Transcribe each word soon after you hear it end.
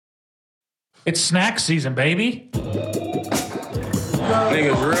It's snack season, baby.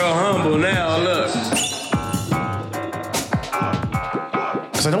 Niggas real humble now, look.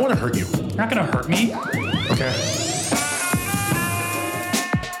 Because I don't want to hurt you. You're not gonna hurt me. Okay.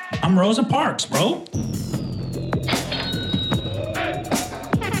 I'm Rosa Parks, bro.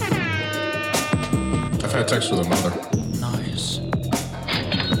 I've had sex with a mother. Nice.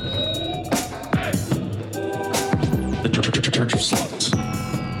 The Church of Sluts.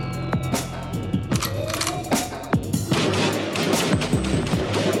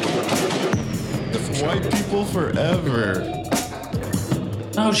 White people forever.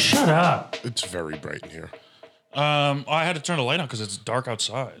 Oh, shut up. It's very bright in here. I had to turn the light on because it's dark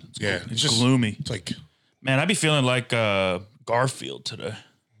outside. It's just gloomy. It's like Man, I'd be feeling like Garfield today.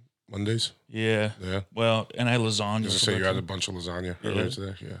 Mondays. Yeah. Yeah. Well, and I had lasagna. Just say you had a bunch of lasagna earlier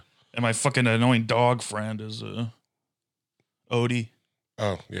today. Yeah. And my fucking annoying dog friend is Odie.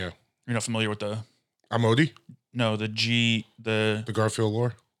 Oh yeah. You're not familiar with the I'm Odie. No, the The Garfield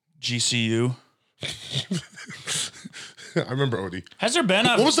lore. GCU. I remember Odie. Has there been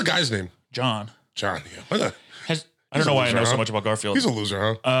a What was the guy's name? John? John. Yeah. What the? I don't know why I loser, know so huh? much about Garfield. He's a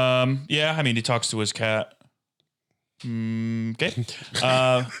loser, huh? Yeah, I mean he talks to his cat. Okay.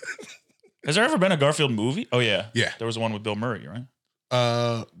 Has there ever been a Garfield movie? Oh yeah. Yeah. There was one with Bill Murray, right?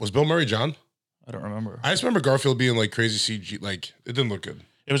 Was Bill Murray John? I don't remember. I just remember Garfield being like crazy CG. Like it didn't look good.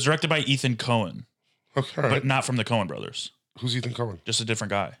 It was directed by Ethan Coen, Okay, all right. but not from the Coen brothers. Who's Ethan Coen? Just a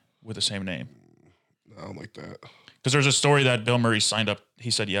different guy with the same name. I don't like that. Because there's a story that Bill Murray signed up. He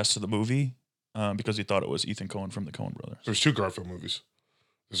said yes to the movie because he thought it was Ethan Coen from the Coen brothers. There's two Garfield movies.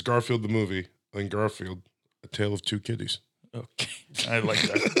 There's Garfield the movie, and then Garfield, A Tale of Two Kitties. Okay, I like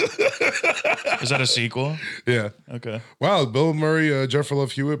that. Is that a sequel? Yeah. Okay. Wow, Bill Murray, Jennifer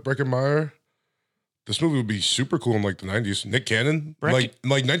Love Hewitt, Breckenmeyer. This movie would be super cool in like the 90s. Nick Cannon. Like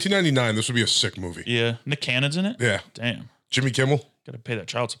 1999, this would be a sick movie. Yeah. Nick Cannon's in it? Yeah. Damn. Jimmy Kimmel. Got to pay that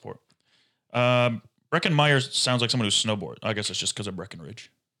child support. Breckenmeyer sounds like someone who snowboards. I guess it's just because of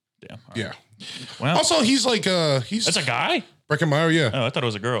Breckenridge. Damn. All right. Yeah. Well, Also, he's like, he's... that's a guy? Breckenmeyer, yeah. Oh, I thought it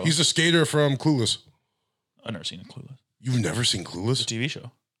was a girl. He's a skater from Clueless. I've never seen a Clueless. You've never seen Clueless? The TV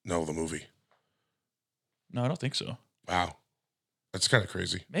show? No, the movie. No, I don't think so. Wow. That's kind of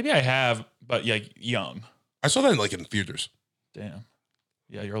crazy. Maybe I have, but yeah, young. I saw that in theaters. Damn.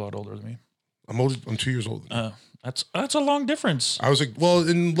 Yeah, you're a lot older than me. I'm 2 years older. That's a long difference. I was like, well,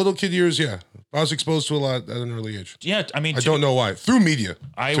 in little kid years, yeah. I was exposed to a lot at an early age. Yeah, I mean, I don't know why. Through media.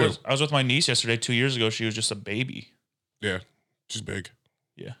 I too. was with my niece yesterday 2 years ago. She was just a baby. Yeah. She's big.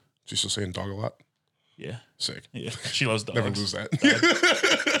 Yeah. She's still saying dog a lot. Yeah. Sick. Yeah. She loves dogs. Never lose that.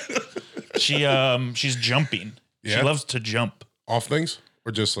 She's jumping. Yeah? She loves to jump. Off things?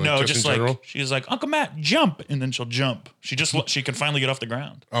 Or just like No, just in general? she's like, Uncle Matt, jump, and then she'll jump. She can finally get off the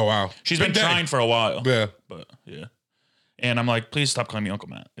ground. Oh wow. She's Big been day. trying for a while. Yeah. But yeah. And I'm like, please stop calling me Uncle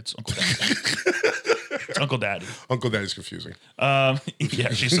Matt. It's Uncle Daddy. It's Uncle Daddy. Uncle Daddy's confusing. Yeah,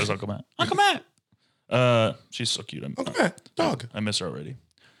 she says Uncle Matt. Uncle Matt. She's so cute. Uncle Matt, dog. I miss her already.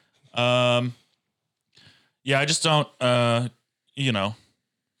 Yeah, I just don't.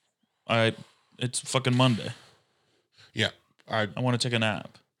 It's fucking Monday. Yeah. I want to take a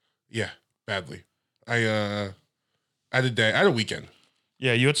nap. Yeah, badly. I had a weekend.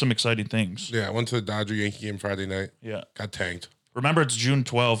 Yeah, you had some exciting things. Yeah, I went to the Dodger Yankee game Friday night. Yeah. Got tanked. Remember, it's June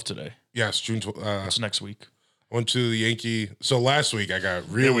 12th today. Yes, June 12th. It's next week. I went to the Yankee. So last week I got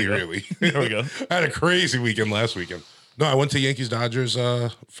really. There we go. I had a crazy weekend last weekend. No, I went to Yankees Dodgers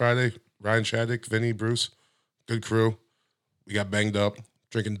Friday. Ryan Shaddick, Vinny, Bruce, good crew. We got banged up,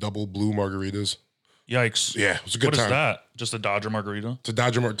 drinking double blue margaritas. Yikes. Yeah, it was a good What time. is that? Just a Dodger margarita? It's a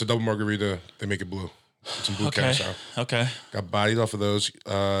double margarita. They make it blue. It's some blue curacao. Okay. Got bodied off of those.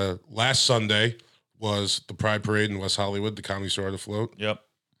 Last Sunday was the Pride Parade in West Hollywood. The Comedy Store had a float. Yep.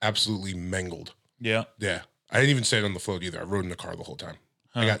 Absolutely mangled. Yeah. Yeah. I didn't even stand on the float either. I rode in the car the whole time.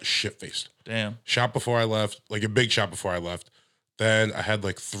 I got shit-faced. Damn. Shot before I left, like a big shot before I left. Then I had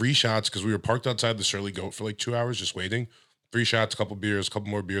like 3 shots because we were parked outside the Shirley Goat for like 2 hours just waiting. 3 shots, a couple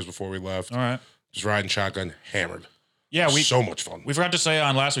more beers before we left. All right. Just riding shotgun, hammered. Yeah, so much fun. We forgot to say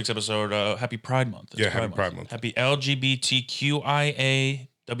on last week's episode, Happy Pride Month. It's Happy Pride Month. Happy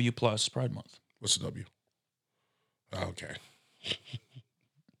LGBTQIAW plus Pride Month. What's the W? Oh, okay.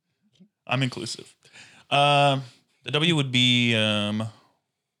 I'm inclusive. The W would be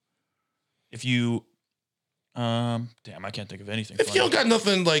if you damn, I can't think of anything. If you don't got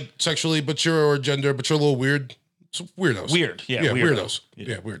nothing like sexually, or gender, but you're a little weird, it's weirdos. Weird, yeah, weirdos.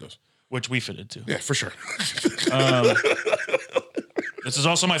 Yeah. Yeah, weirdos. Which we fitted to. Yeah, for sure. This is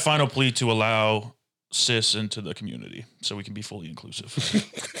also my final plea to allow cis into the community so we can be fully inclusive.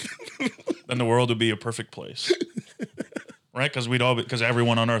 The the world would be a perfect place, right? Because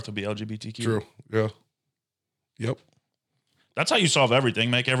everyone on Earth would be LGBTQ. True. Yeah. Yep. That's how you solve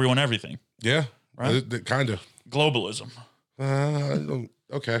everything. Make everyone everything. Yeah. Right? Kind of. Globalism.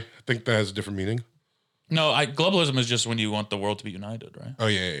 Okay. I think that has a different meaning. No, globalism is just when you want the world to be united, right? Oh,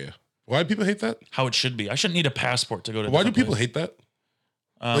 yeah. Why do people hate that? How it should be. I shouldn't need a passport to go to. Why do people places. hate that?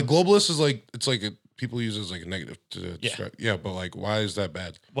 Like globalist is like people use it as like a negative to describe. Yeah, but like, why is that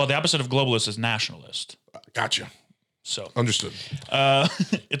bad? Well, the opposite of globalist is nationalist. Gotcha. So Understood.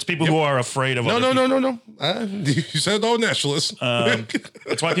 it's people who are afraid of. No. You said all nationalists.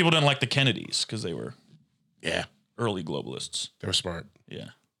 That's why people didn't like the Kennedys because they were Yeah, early globalists. they were smart. Yeah,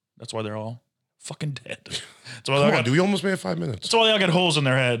 that's why they're all fucking dead. That's why Come they on, got. dude. We almost made it 5 minutes. That's why they all got holes in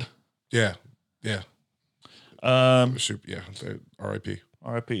their head. Yeah. Super, yeah. R.I.P.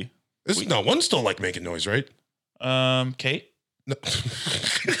 R.I.P. One's still like making noise, right? Kate, No.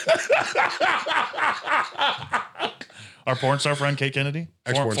 our porn star friend Kate Kennedy,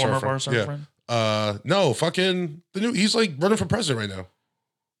 Ex-porn star former friend. porn star Yeah. friend. No, fucking he's like running for president right now.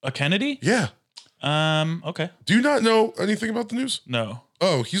 A Kennedy? Yeah. Okay. Do you not know anything about the news? No.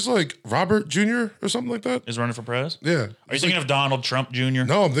 Oh, he's like Robert Jr. or something like that. Is running for pres? Yeah. Are you thinking of Donald Trump Jr.?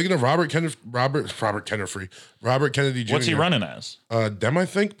 No, I'm thinking of Robert Kennedy Jr. What's he running as? Dem, I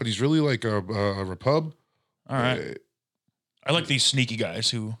think, but he's really like a repub. All right. I like these sneaky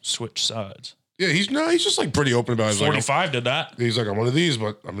guys who switch sides. Yeah, he's just like pretty open about it. 45 did that. He's like, I'm one of these,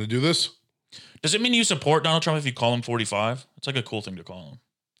 but I'm gonna do this. Does it mean you support Donald Trump if you call him 45? It's like a cool thing to call him.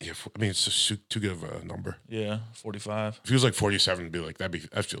 Yeah, I mean, it's just too good of a number. Yeah, 45. If he was like 47, it'd be like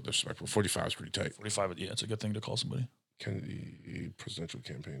I feel disrespectful. 45 is pretty tight. 45, yeah, it's a good thing to call somebody. Kennedy presidential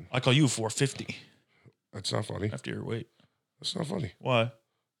campaign. I call you 450 That's not funny. after your weight. That's not funny. Why?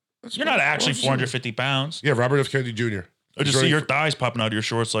 That's You're not actually well, 450 pounds. Yeah, Robert F. Kennedy Jr. I just see your thighs popping out of your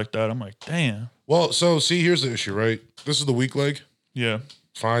shorts like that. I'm like, damn. Well, so see, here's the issue, right? This is the weak leg. Yeah.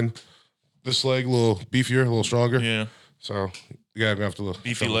 Fine. This leg, a little beefier, a little stronger. Yeah. So you gotta have to look.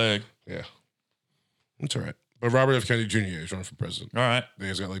 Beefy leg. Yeah. That's all right. But Robert F. Kennedy Jr. is running for president. All right.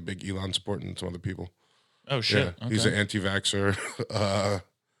 He's got like big Elon support and some other people. Oh, shit. Yeah. He's an anti-vaxxer.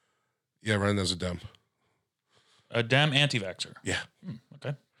 Running as a Dem. A damn anti-vaxxer. Yeah.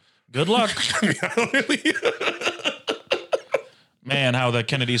 Okay. Good luck. I mean, I don't really. Man, how the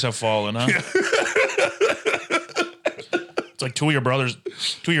Kennedys have fallen, huh? Yeah. It's like two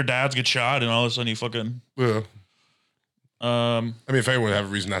of your dads get shot, and all of a sudden you fucking. Yeah. I mean, if anyone would have a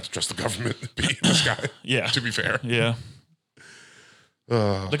reason not to trust the government, it'd be this guy. Yeah. To be fair. Yeah.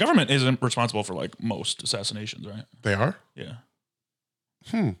 The government isn't responsible for like most assassinations, right? They are? Yeah.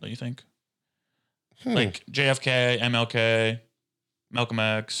 Don't you think? Like JFK, MLK, Malcolm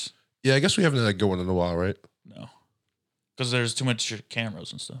X. Yeah, I guess we haven't had a good one in a while, right? No. Because there's too much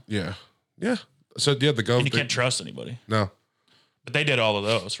cameras and stuff. Yeah. Yeah. So, yeah, the And government. you can't trust anybody. No. But they did all of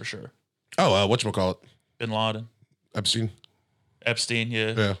those for sure. Oh, whatchamacallit? Bin Laden. Epstein,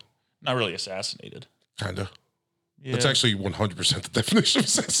 yeah. Yeah. Not really assassinated. Kind of. Yeah. That's actually 100% the definition of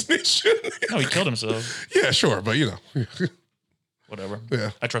assassination. No, he killed himself. Yeah, sure, but you know. Whatever.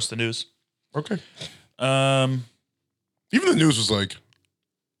 Yeah. I trust the news. Okay. Um, Even the news was like,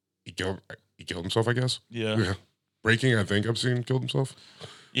 he killed himself, I guess. yeah. Breaking, I think Epstein killed himself.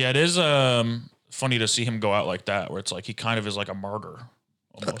 Yeah, it is funny to see him go out like that, where it's like he kind of is like a martyr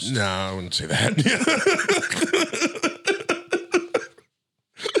almost. No, I wouldn't say that.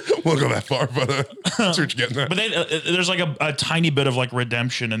 Won't go that far, but that's what you're getting at. But there's like a tiny bit of like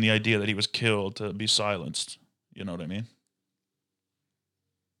redemption in the idea that he was killed to be silenced. You know what I mean?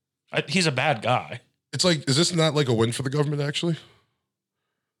 He's a bad guy. It's like, is this not like a win for the government, actually?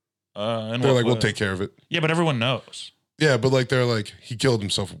 And They're like, we'll take care of it. Yeah, but everyone knows. Yeah, but like, they're like, he killed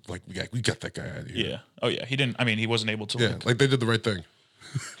himself. Like, we got that guy out of here. Yeah. Oh, yeah. He wasn't able to. Yeah, like they did the right thing.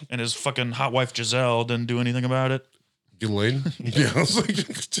 And his fucking hot wife Giselle didn't do anything about it. Ghislaine? Yeah, I was like,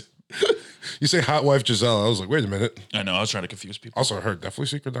 you say hot wife Giselle. I was like, wait a minute. I know. I was trying to confuse people. Also, her definitely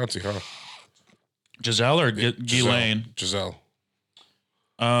secret Nazi, huh? Giselle or Ghislaine? Giselle.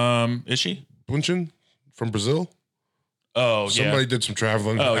 Is she? Bunchen from Brazil. Oh, yeah. Somebody did some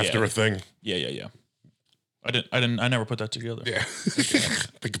traveling after a thing. Yeah. I never put that together. Yeah.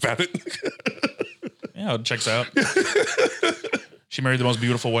 Think about it. Yeah, it checks out. She married the most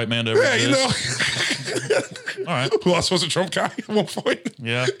beautiful white man to ever exist. You know. All right. Who else was a Trump guy at one point?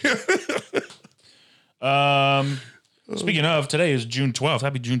 Yeah. Speaking of, today is June 12th.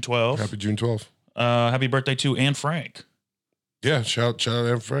 Happy June 12th. Happy June 12th. Happy birthday to Anne Frank Yeah, shout out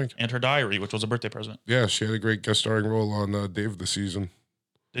Anne Frank. and her diary, which was a birthday present. Yeah, she had a great guest starring role on Dave this season.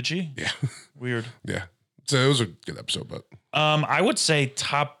 Did she? Yeah. Weird. Yeah. So it was a good episode, but I would say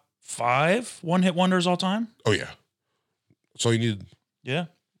top 5 one-hit wonders all time. Oh yeah. So you need. Yeah.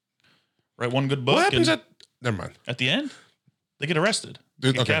 Write one good book. What happens Never mind. at the end? They get arrested.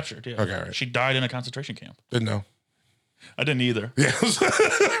 Dude, Get okay. captured. Yeah. Okay, all right. She died in a concentration camp. Didn't know. I didn't either. Yeah.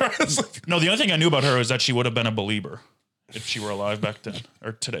 It's like, No, the only thing I knew about her is that she would have been a believer if she were alive back then.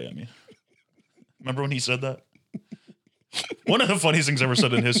 Or today, I mean. Remember when he said that? One of the funniest things ever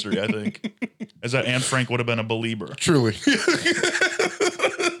said in history, I think, is that Anne Frank would have been a believer. truly.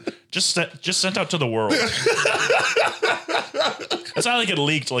 Just sent out to the world. It's not like it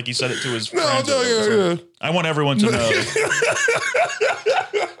leaked like he said it to his friends. Yeah. I want everyone to know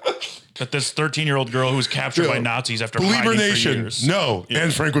that this 13-year-old girl who was captured by Nazis after Believer hiding Nation. for years. No, Anne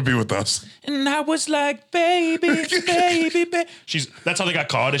Frank would be with us. And I was like, baby, baby, baby. That's how they got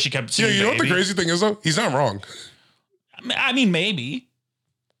caught, is she kept Yeah, singing you know what the baby. crazy thing is though? He's not wrong. I mean, maybe.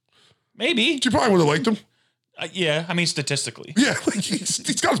 Maybe. She probably would have liked him. Yeah, I mean, statistically. Yeah, like he's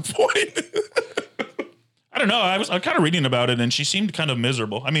got a point. I don't know. I was kind of reading about it, and she seemed kind of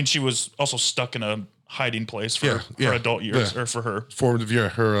miserable. I mean, she was also stuck in a hiding place for her adult years, or for her Formative,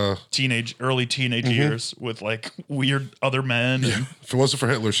 her early teenage years with like weird other men. And, if it wasn't for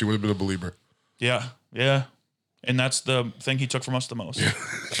Hitler, she would have been a believer. yeah. And that's the thing he took from us the most.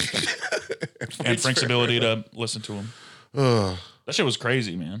 And Frank's ability to listen to him. That shit was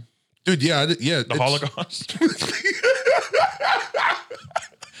crazy, man. Dude, yeah. The Holocaust.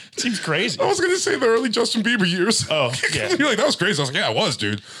 Seems crazy. I was going to say the early Justin Bieber years. Oh, yeah. You're like, that was crazy. I was like, yeah, it was,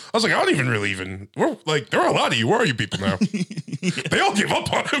 dude. I was like, I don't even, we're like, there are a lot of you. Where are you people now? They all gave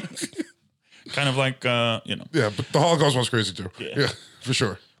up on him. Kind of like, Yeah, but the Holocaust was crazy too. Yeah, for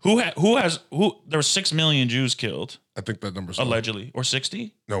sure. There were 6 million Jews killed, I think that number's allegedly, or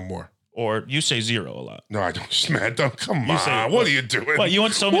 60? No more. Or you say 0 a lot. No, I don't. Just mad. Don't, come You say- on. What are you doing? What, you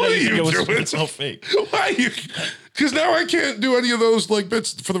want so many What that are you think you it was doing? it's all fake. Why are you? Because now I can't do any of those like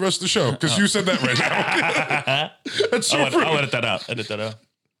bits for the rest of the show. Because you said that right now. That's so rude. I'll edit that out.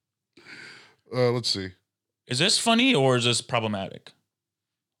 Let's see. Is this funny or is this problematic?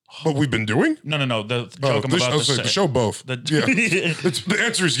 What we've been doing? No. The joke I'm about to say. The show both. The- Yeah. The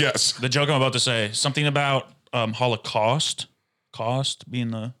answer is yes. The joke I'm about to say. Something about holocaust. Cost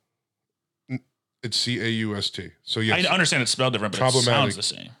being the... It's CAUST. So yes. I understand it's spelled different, but it Problematic. sounds the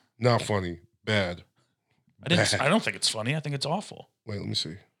same. Not funny. Bad. I don't think it's funny. I think it's awful. Wait, let me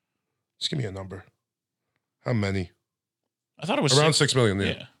see. Just give me a number. How many? I thought it was Around 6 million.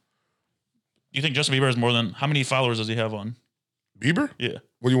 Yeah. You think Justin Bieber has more than... How many followers does he have on? Bieber? Yeah.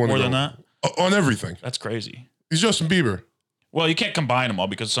 What do you want More to than go? that? On everything. That's crazy. He's Justin Bieber. Well, you can't combine them all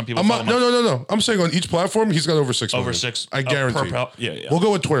because some people I'm follow not, him no. I'm saying on each platform, he's got over 6 million. over 6. I guarantee. Yeah. We'll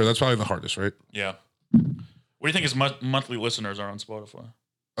go with Twitter. That's probably the hardest, right? Yeah. What do you think his monthly listeners are on Spotify?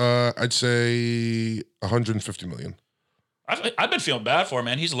 I'd say 150 million. I've been feeling bad for him,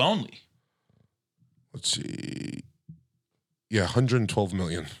 man. He's lonely. Let's see. Yeah, 112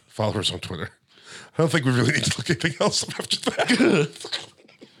 million followers on Twitter. I don't think we really need to look anything else up after that.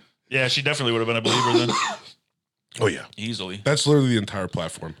 Yeah, she definitely would have been a believer then. Oh, yeah. Easily. That's literally the entire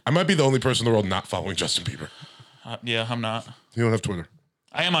platform. I might be the only person in the world not following Justin Bieber. Yeah, I'm not. You don't have Twitter.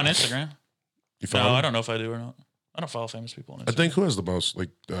 I am on Instagram. You follow him? I don't know if I do or not. I don't follow famous people on I Instagram. think who has the most? Like,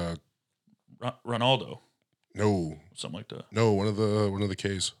 Ronaldo. no, Something like that. no, one of the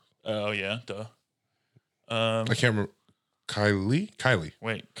K's. Oh, yeah. Duh. I can't remember. Kylie.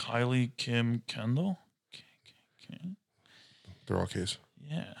 Wait, Kylie, Kim, Kendall? They're all K's.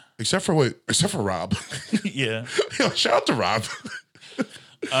 Yeah. Except for Rob. Yeah. Yo, shout out to Rob.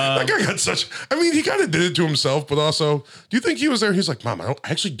 That guy got such. I mean, he kind of did it to himself, but also, do you think he was there? He's like, Mom, I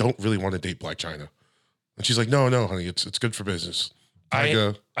actually don't really want to date Black China. And she's like, No, honey, it's good for business.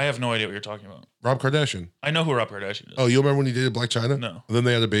 I have no idea what you're talking about. Rob Kardashian. I know who Rob Kardashian is. Oh, you remember when he dated Black China? No. And then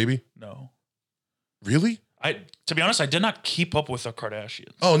they had a baby? No. Really? To be honest, I did not keep up with the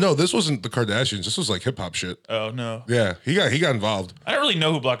Kardashians. Oh no, this wasn't the Kardashians. This was like hip hop shit. Oh no. Yeah, he got involved. I don't really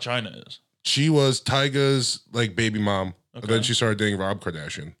know who Black China is. She was Tyga's like baby mom. And Okay. then she started dating Rob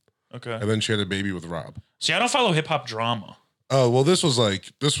Kardashian. Okay. And then she had a baby with Rob. See, I don't follow hip hop drama. Oh, well, this was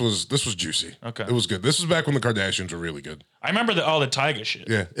juicy. Okay. It was good. This was back when the Kardashians were really good. I remember all the Tyga shit.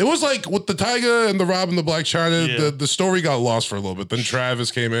 Yeah. It was like with the Tyga and the Rob and the Black China, Yeah. the story got lost for a little bit. Then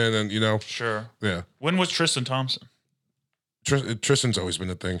Travis came in and, Sure. yeah. When was Tristan Thompson? Tristan's always been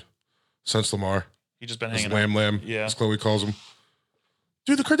a thing since Lamar. He just been As hanging out. Lamb, Yeah. as Chloe calls him.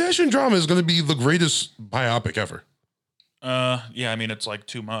 Dude, the Kardashian drama is going to be the greatest biopic ever. Yeah, I mean, it's like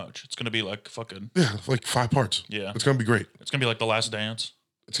too much. It's going to be like fucking, Yeah, like 5 parts. Yeah. It's going to be great. it's going to be like The Last Dance.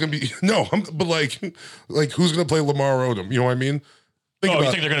 It's going to be, but like who's going to play Lamar Odom? You know what I mean? You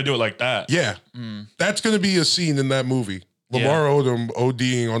think they're going to do it like that? Yeah. That's going to be a scene in that movie Lamar Odom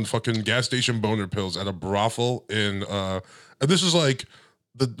ODing on fucking gas station boner pills at a brothel in and this is like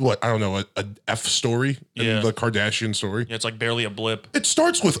a F story in the Kardashian story. Yeah, it's like barely a blip. It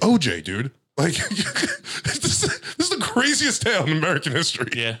starts with OJ, dude. Like this is the craziest tale in American history.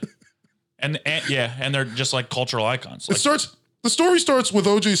 Yeah. And they're just like cultural icons. Like, The story starts with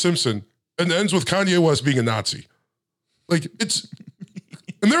OJ Simpson and ends with Kanye West being a Nazi. Like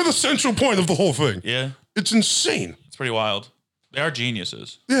and they're the central point of the whole thing. Yeah. It's insane. It's pretty wild. They are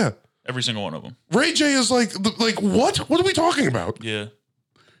geniuses. Yeah. Every single one of them. Ray J is like what? What are we talking about? Yeah.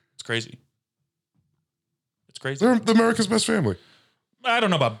 It's crazy. It's crazy. They're America's best family. I don't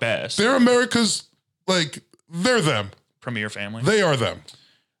know about best. They're America's, they're them. Premier family. They are them.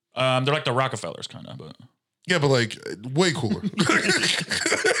 They're like the Rockefellers, kind of, but Yeah, but way cooler.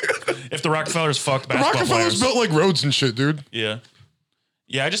 if the Rockefellers fucked The basketball Rockefellers players, built roads and shit, dude. yeah,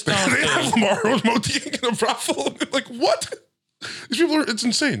 I just don't. They have Lamar Odom in a brothel. Like what? These people are. It's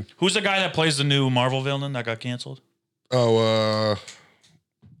insane. Who's the guy that plays the new Marvel villain that got canceled? Oh,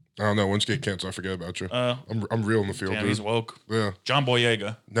 I don't know. Once you get canceled, I forget about you. I'm real in the field, Damn, dude. he's woke. Yeah. John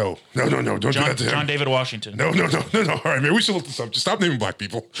Boyega. No. Don't do that to him. John David Washington. No. All right, man. We should look this up. Just stop naming black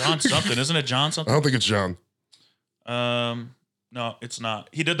people. John something, isn't it? John I something. don't think it's John. No, it's not.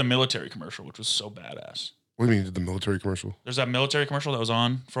 He did the military commercial, which was so badass. What do you mean? Did the military commercial? There's that military commercial that was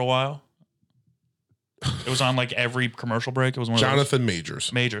on for a while. It was on like every commercial break. It was one of Jonathan Majors.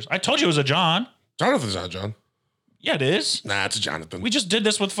 those majors. I told you it was a John. Jonathan's not John. Yeah, it is. Nah, it's a Jonathan. We just did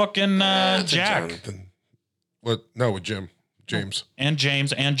this with fucking It's a Jack Jonathan. What? No, with James. and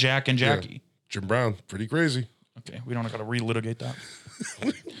James and Jack and Jackie. Jim Brown. Pretty crazy. Okay, we don't got to relitigate that.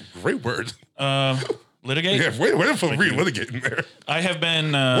 Great word. Litigate. Yeah, wait for relitigate in there. I have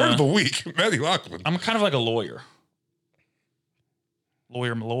been. Word of the week, Matty Loughlin. I'm kind of like a lawyer.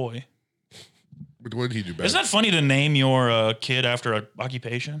 Lawyer Malloy. What did he do bad? Isn't that funny to name your kid after an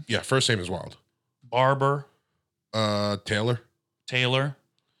occupation? Yeah, first name is wild. Barber, Taylor. Taylor,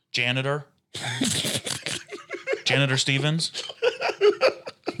 janitor, Janitor Stevens.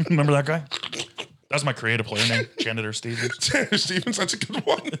 Remember that guy? That's my creative player name, Janitor Stevens. Tanner Stevens, that's a good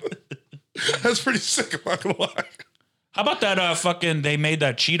one. That's pretty sick, I'm not gonna lie. How about that fucking, they made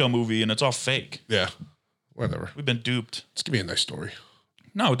that Cheeto movie and it's all fake. Yeah, whatever. We've been duped. Let's give me a nice story.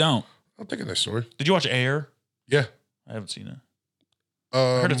 No, don't. I'll take a nice story. Did you watch Air? Yeah. I haven't seen it.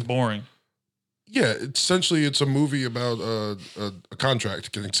 I heard it's boring. Yeah, essentially it's a movie about a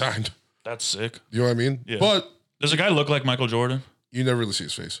contract getting signed. That's sick. You know what I mean? Yeah. But Does a guy look like Michael Jordan? you never really see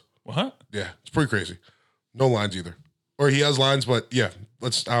his face. What? Yeah, it's pretty crazy. No lines either. Or he has lines, but yeah,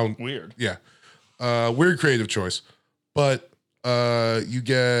 Weird. Yeah. Weird creative choice. But you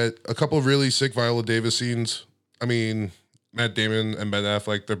get a couple of really sick Viola Davis scenes. I mean, Matt Damon and Ben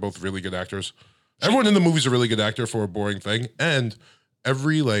Affleck, they're both really good actors. Everyone in the movie's a really good actor for a boring thing. And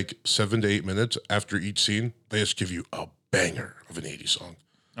every 7 to 8 minutes after each scene, they just give you a banger of an 80s song.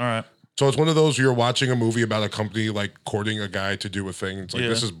 All right. So it's one of those you're watching a movie about a company courting a guy to do a thing. It's like, Yeah.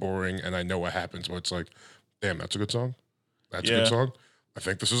 this is boring and I know what happens. But it's like, damn, that's a good song. That's a Yeah. good song. I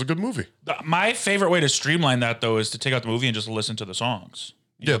think this is a good movie. My favorite way to streamline that, though, is to take out the movie and just listen to the songs.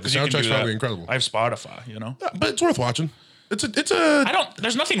 Yeah, the soundtrack's probably incredible. I have Spotify, you know? Yeah, but it's worth watching. It's a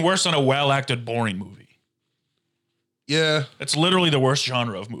There's nothing worse than a well-acted, boring movie. yeah. It's literally the worst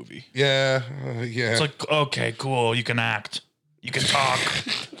genre of movie. Yeah. It's like, okay, cool, you can act. You can talk.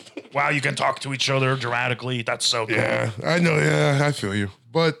 Wow, you can talk to each other dramatically. That's so cool. Yeah, I know. Yeah, I feel you.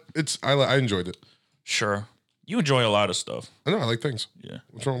 But I enjoyed it. Sure. You enjoy a lot of stuff. I know. I like things. Yeah.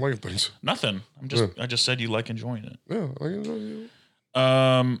 What's wrong with liking things? Nothing. I just said you like enjoying it. Yeah, I enjoy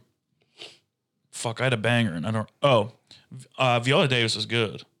it. Fuck, I had a banger and I don't. Viola Davis is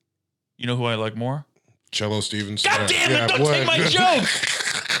good. You know who I like more? Cello Stevens. God damn it! Don't take my joke.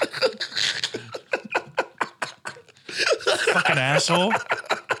 Fucking asshole.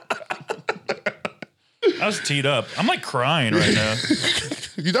 I was teed up. I'm crying right now.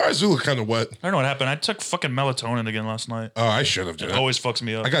 You guys do look kind of wet. I don't know what happened. I took fucking melatonin again last night. Oh, I should have done It it. always fucks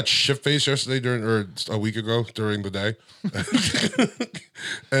me up. I got shit faced yesterday or a week ago during the day.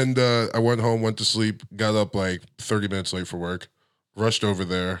 And I went home, went to sleep, got up 30 minutes late for work, rushed over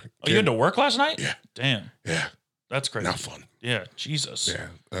there. Oh, you had to work last night? Yeah. Damn. Yeah. That's crazy. Not fun. Yeah. Jesus. Yeah.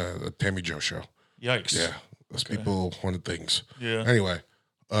 The Tammy Joe show. Yikes. Yeah. Those people wanted things. Yeah. Anyway,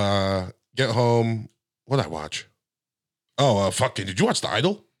 get home. What'd I watch? Oh, fucking, did you watch The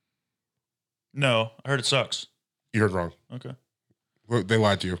Idol? No, I heard it sucks. You heard wrong. Okay. Well, they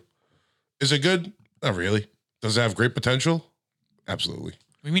lied to you. Is it good? Not really. Does it have great potential? Absolutely.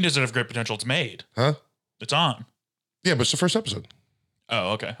 What do you mean does it have great potential? It's made. Huh? It's on. Yeah, but it's the first episode.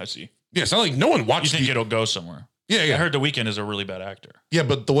 Oh, okay. I see. Yeah, it's not like no one You watched think it'll go somewhere? Yeah, yeah. I heard The Weeknd is a really bad actor. Yeah,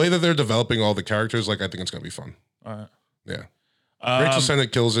 but the way that they're developing all the characters, like I think it's gonna be fun. All right. Yeah. Rachel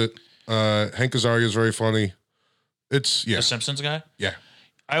Sennett kills it. Hank Azaria is very funny. It's The Simpsons guy. Yeah.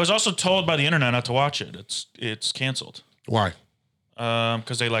 I was also told by the internet not to watch it. It's canceled. Why?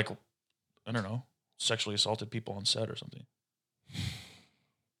 Because they I don't know, sexually assaulted people on set or something.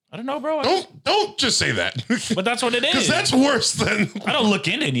 I don't know, bro. Don't just say that. But that's what it is. Because that's worse than. I don't look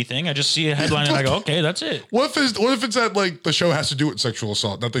into anything. I just see a headline and I go, okay, that's it. What if it's that like the show has to do with sexual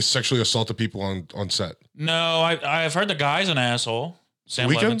assault, not they sexually assaulted people on set? No, I've heard the guy's an asshole, Sam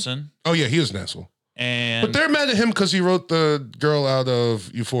Weeknd? Levinson, Oh yeah, he is an asshole. and But they're mad at him because he wrote the girl out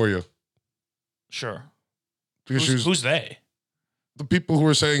of Euphoria. sure. Because she was Who's they? the people who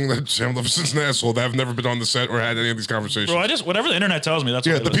are saying that Sam Levinson's an asshole that have never been on the set or had any of these conversations. Bro, whatever the internet tells me, that's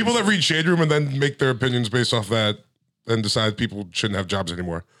Yeah, what I the listen people to. that read Shade Room and then make their opinions based off that and decide people shouldn't have jobs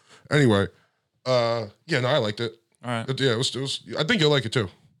anymore. Anyway, yeah, no, I liked it. All right, Yeah, it was. I think you'll like it too.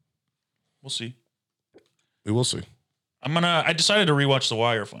 we'll see. We will see. I decided to rewatch The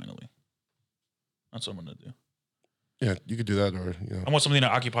Wire finally. That's what I'm gonna do. Yeah, you could do that, or I want something to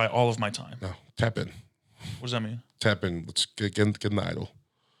occupy all of my time. no, tap in, What does that mean? tap in. Let's get in the Idol.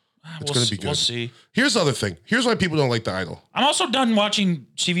 It's We'll gonna see- be good. We'll see. Here's the other thing. Here's why people don't like the Idol. I'm also done watching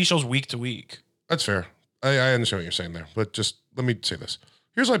TV shows week to week. That's fair. I understand what you're saying there, but just let me say this.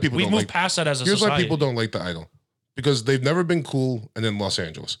 Here's why people We've don't moved like. past that as a Here's society. why people don't like the Idol, because they've never been cool and in Los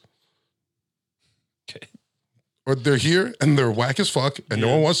Angeles. Okay. Or they're here and they're whack as fuck and no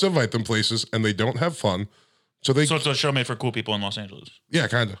Yeah. one wants to invite them places and they don't have fun. So they, So it's a show made for cool people in Los Angeles. yeah,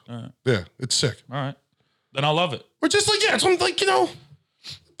 kind of. All right. Yeah, it's sick. All right. Then I'll love it. We're just like, yeah, it's like,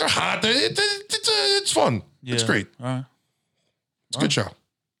 they're hot. It's fun. It's Yeah. great. All right. It's a good show.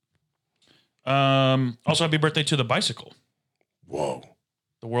 Also, happy birthday to the bicycle, Whoa.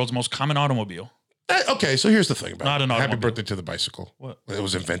 the world's most common automobile. Okay, so here's the thing about Not it. an Happy automobile. birthday to the bicycle. What? It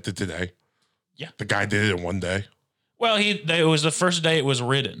was invented today. Yeah. The guy did it in one day. Well, it was the first day it was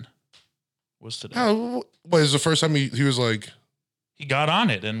ridden. Was today. How was the first time he was like, He got on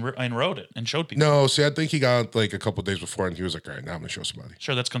it and rode it and showed people. no, see, I think he got like a couple days before and he was like, all right, now I'm gonna show somebody.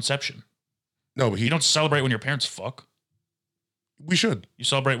 Sure, that's conception. No, but You don't celebrate when your parents fuck. we should. You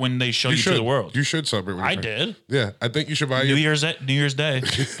celebrate when they show you, should. to the world. You should celebrate with I your parents. did. Yeah, I think you should buy New Year's Day. I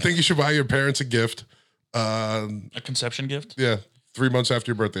think you should buy your parents a gift. A conception gift. Yeah, 3 months after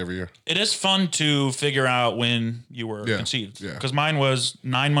your birthday every year. It is fun to figure out when you were Yeah, conceived. yeah. Because mine was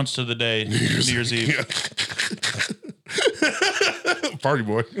 9 months to the day, New Year's Eve. Yeah. Party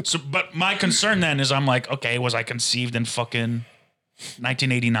boy. So, but my concern then is I'm like, okay, was I conceived in fucking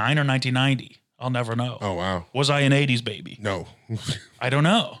 1989 or 1990? I'll never know. Oh wow. Was I an 80s baby? No, I don't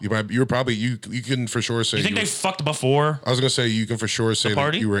know. you were probably you can for sure say. You think they fucked before I was gonna say you can for sure say that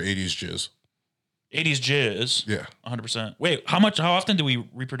party? you were 80s jizz. 80s jizz? Yeah, 100%. Wait, how often do we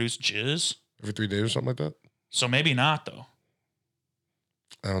reproduce jizz? every 3 days or something like that. So maybe not though.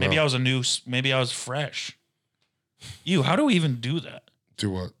 I don't Maybe know. maybe I was fresh. How do we even do that?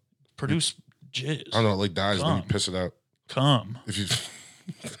 Do what? Produce jizz. I don't know. It like dies, then you Cum. piss it out. Come. If you,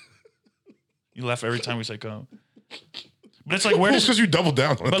 You laugh every time we say come. But it's like, where it's does because you double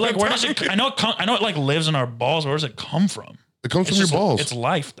down. On it. But like, where does it? I know it like lives in our balls. Where does it come from? It comes from It's your just- balls. It's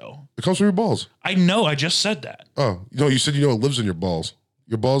life, though. It comes from your balls. I know. I just said that. Oh no, you said it lives in your balls.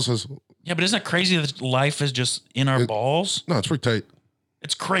 Your balls has Yeah, but isn't it crazy that life is just in our balls? no. It's pretty tight.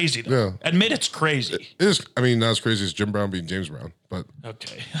 It's crazy, though. Yeah. Admit it's crazy. It is. I mean, not as crazy as Jim Brown being James Brown, but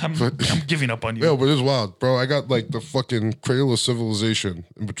Okay, I'm giving up on you. yeah, but it's wild, bro. I got like the fucking cradle of civilization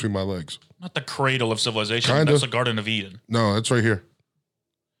in between my legs. Not the cradle of civilization. Kinda. That's the Garden of Eden. No, it's right here.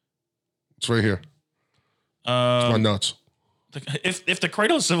 It's right here. It's my nuts. If the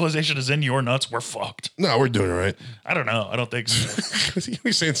cradle of civilization is in your nuts, we're fucked. No, we're doing it right. I don't know. I don't think so.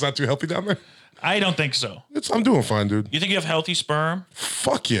 You saying it's not too healthy down there? I don't think so. I'm doing fine, dude. You think you have healthy sperm?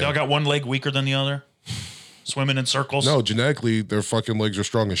 Fuck They all yeah. got one leg weaker than the other, swimming in circles. No, genetically, their fucking legs are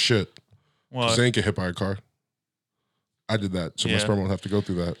strong as shit. What? They ain't get hit by a car. I did that, so my Yeah. sperm won't have to go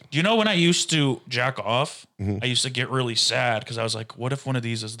through that. Do you know when I used to jack off, Mm-hmm. I used to get really sad because I was like, what if one of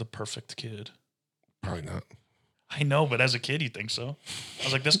these is the perfect kid? Probably not. I know, but as a kid, you think so. I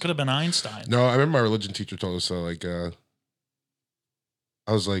was like, this could have been Einstein. No, I remember my religion teacher told us that, like,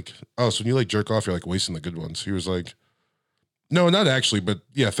 I was like, oh, so when you like jerk off, you're like wasting the good ones. He was like, no, not actually, but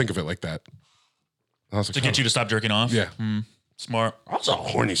yeah, think of it like that. And I was like, To get you to stop jerking off? Yeah. Smart. I was a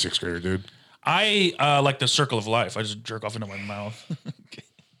horny 6th grader, dude. I like the circle of life. I just jerk off into my mouth. Okay.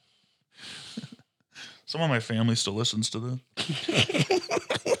 Some of my family still listens to this.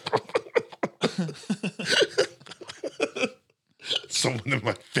 Someone in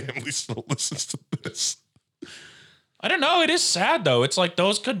my family still listens to this. I don't know. It is sad though. It's like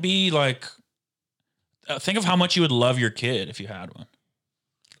those could be like. Think of how much you would love your kid if you had one.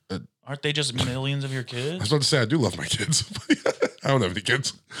 Aren't they just millions of your I kids? was about to say I do love my kids. I don't have any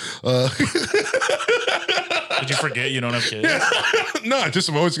kids. Did you forget you don't have kids? No, I just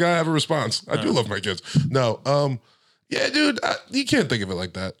always gotta have a response. I do love my kids. No, yeah, dude, you can't think of it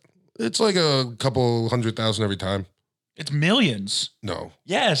like that. It's like a couple 100,000 every time. It's millions. No,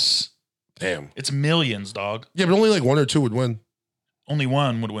 Yes. damn. It's millions, dog. Yeah, but only like one or two would win. Only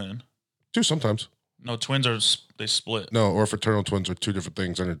one would win. Two sometimes. No, twins are they split. No, or fraternal twins are two different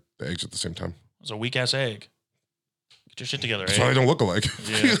things under the eggs at the same time. It's a weak ass egg. Get your shit together. That's why they don't look alike.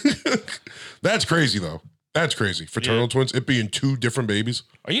 Yeah. That's crazy though. That's crazy. Fraternal twins, it being two different babies.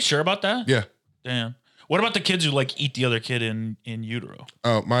 Are you sure about that? Yeah. Damn. What about the kids who like eat the other kid in utero?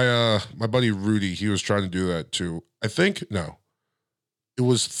 Oh, my buddy Rudy, he was trying to do that too. I think no, it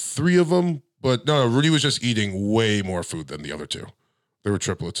was three of them, but no, Rudy was just eating way more food than the other two. They were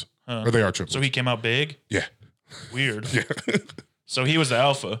triplets, or they are triplets. So he came out big. Yeah, Weird. yeah, So he was the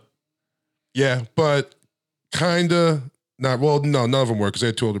alpha. yeah, but kinda not. Well, no, none of them were because they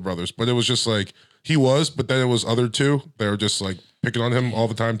had two older brothers. But it was just like he was, but then it was other two. They were just like picking on him all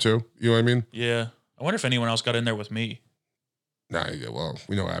the time too. You know what I mean? Yeah. I wonder if anyone else got in there with me. Nah, yeah, well,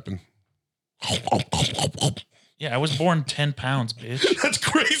 we know what happened. Yeah, I was born 10 pounds, bitch. That's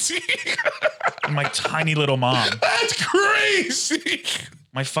crazy. And my tiny little mom. That's crazy.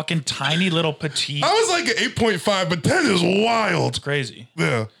 My fucking tiny little petite. I was like an 8.5, but 10 is wild. It's crazy.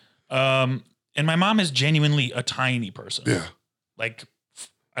 Yeah. And my mom is genuinely a tiny person. Yeah. Like,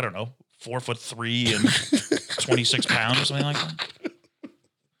 I don't know, 4'3" and 26 pounds or something like that.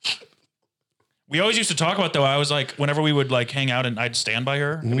 We always used to talk about though. I was like, whenever we would like hang out and I'd stand by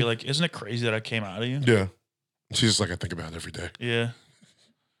her, I'd be like, "Isn't it crazy that I came out of you?" Yeah. She's just like, I think about it every day. Yeah.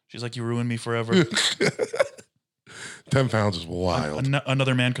 She's like, "You ruined me forever." 10 pounds is wild.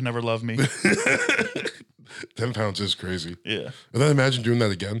 Another man could never love me. 10 pounds is crazy. Yeah. And then imagine doing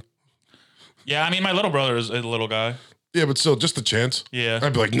that again. Yeah. I mean, my little brother is a little guy. Yeah, but still, just a chance. Yeah.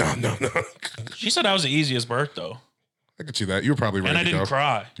 I'd be like, no. She said I was the easiest birth though, I could see that. You were probably ready and I to go. didn't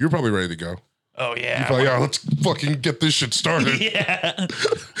cry. You were probably ready to go. Oh yeah. Probably, yeah, let's fucking get this shit started. Yeah.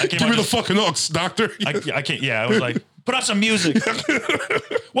 I came Give out me the just- fucking ox, doctor. I can't. Yeah. I was like, put on some music.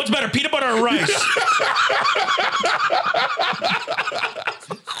 What's better, peanut butter or rice?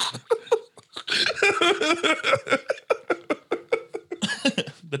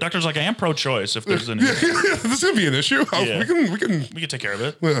 The doctor's like, I am pro-choice. If there's any, this is gonna be an issue. Yeah. We can. we can take care of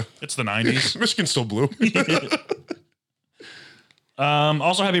it. Yeah. It's the 90s. Michigan's still blue.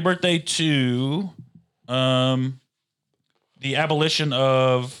 Also, happy birthday to the abolition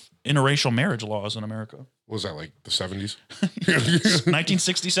of interracial marriage laws in America. What was that, like the 70s?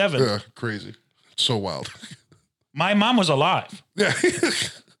 1967. Yeah, crazy. So wild. My mom was alive. Yeah.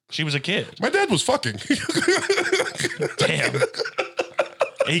 She was a kid. My dad was fucking. Damn.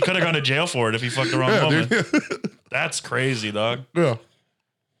 He could have gone to jail for it if he fucked the wrong woman. That's crazy, dog. Yeah.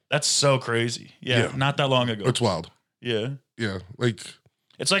 That's so crazy. Yeah, Yeah. not that long ago. It's wild. Yeah. Yeah. Like,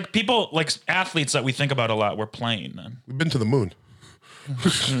 It's like people, like athletes that we think about a lot were playing then. we've been to the moon.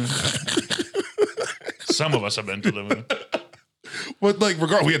 Some of us have been to the moon. But like,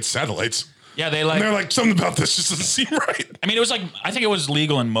 regard, we had satellites. Yeah, they And like, they're like, something about this just doesn't seem right. I mean, it was like, I think it was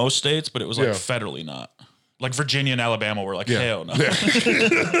legal in most states, but it was like Yeah. federally not. Like Virginia and Alabama were like, Yeah. hell no. Yeah.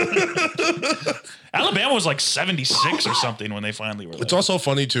 Alabama was like 76 or something when they finally were It's there. also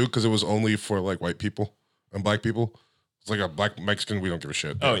funny too, because it was only for like white people and black people. It's like a black Mexican, we don't give a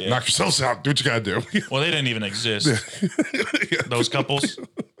shit. Oh, yeah. Knock yourselves out. Do what you gotta do. Well, they didn't even exist. Those couples.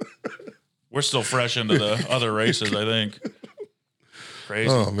 We're still fresh into the other races, I think. Crazy.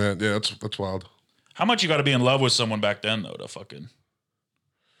 Oh man, yeah, that's wild. How much you got to be in love with someone back then, though, to fucking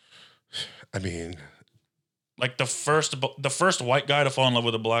I mean, like the first white guy to fall in love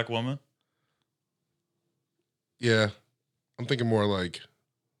with a black woman? yeah. I'm thinking more like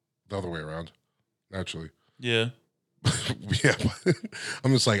the other way around, actually. Yeah. Yeah.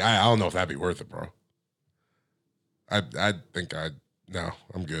 I'm just like, I don't know if that'd be worth it, bro. I think no,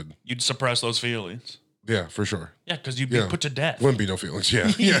 I'm good. You'd suppress those feelings. Yeah, for sure. Yeah, because you'd be Yeah. put to death. Wouldn't be no feelings.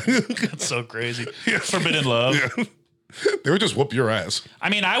 Yeah. Yeah. That's so crazy. Forbidden love. Yeah. They would just whoop your ass. I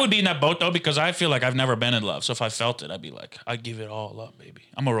mean, I would be in that boat, though, because I feel like I've never been in love. So if I felt it, I'd be like, I'd give it all up, baby.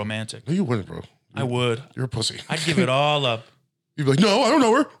 I'm a romantic. No, you wouldn't, bro. I would. You're a pussy. I'd give it all up. You'd be like, no, I don't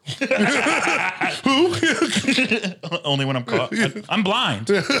know her. Who? Only when I'm caught. I'm blind.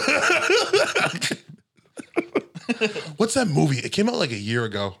 What's that movie? It came out like a year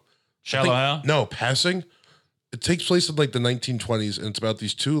ago. Shallow Hal? No, Passing. It takes place in like the 1920s, and it's about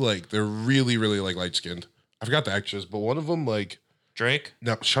these two, like, they're really, really like light skinned. I forgot the actress, but one of them like Drake.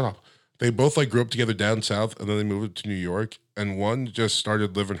 no, shut up. They both like grew up together down south, and then they moved to New York. And one just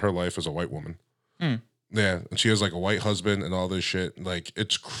started living her life as a white woman. Yeah, and she has like a white husband and all this shit. Like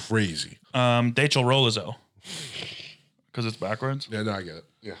it's crazy. Dachel Rolizo. Because it's backwards. Yeah, no, I get it.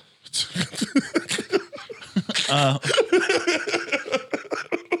 Yeah.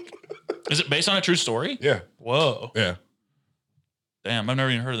 Is it based on a true story? Yeah. Whoa. Yeah. Damn, I've never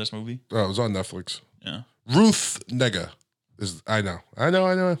even heard of this movie. Oh, it was on Netflix. Yeah. Ruth Nega is. I know. I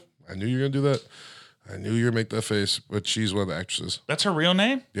knew you were gonna do that. I knew you were gonna make that face, but she's one of the actresses. That's her real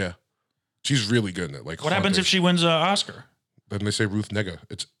name? Yeah, she's really good in it. Like, what happens if she wins an Oscar? Then they say Ruth Nega.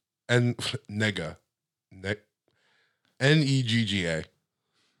 It's Nega, Negga.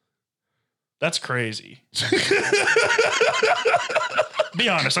 That's crazy. Be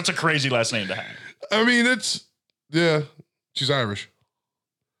honest, that's a crazy last name to have. I mean, it's she's Irish.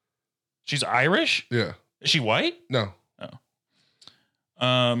 She's Irish? Yeah. Is she white? No.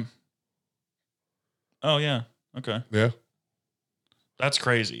 Oh. Oh yeah. Okay. Yeah. That's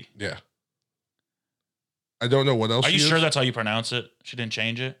crazy. Yeah. I don't know what else. Are you she sure is. that's how you pronounce it? She didn't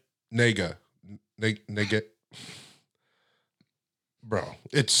change it? Nega. Nega. Bro,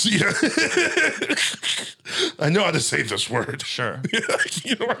 it's yeah. I know how to say this word. Sure.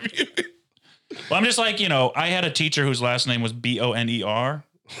 You know what I mean? Well, I'm just like, I had a teacher whose last name was Boner.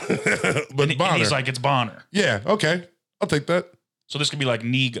 But And Bonner. he's like, it's Bonner. Yeah, okay. I'll take that. So this could be like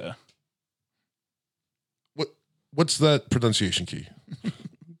Niga. What's that pronunciation key?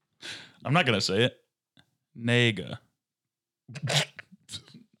 I'm not going to say it. Nega.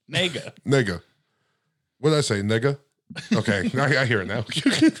 Nega. Nega. What did I say? Nega? Okay, I hear it now.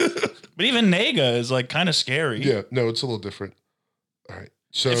 But even Nega is like kind of scary. Yeah, no, it's a little different. All right.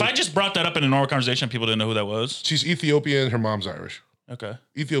 So If I just brought that up in a normal conversation, people didn't know who that was. she's Ethiopian, her mom's Irish. Okay.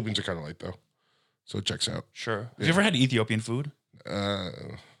 Ethiopians are kind of light though. So it checks out. Sure. Have you ever had Ethiopian food?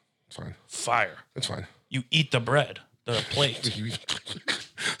 It's fine. Fire. It's fine. You eat the bread, the plate.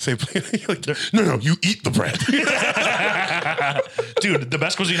 Say, like, no, you eat the bread. Dude, the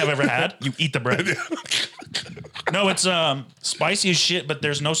best cuisine I've ever had, you eat the bread. No, it's spicy as shit, but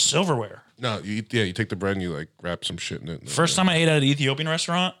there's no silverware. No, you take the bread and you like wrap some shit in it. First time I ate at an Ethiopian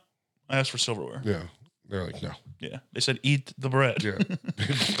restaurant, I asked for silverware. Yeah. They're like, no. Yeah. They said, eat the bread. Yeah.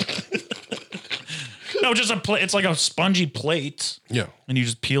 No, just a plate. It's like a spongy plate. Yeah. And you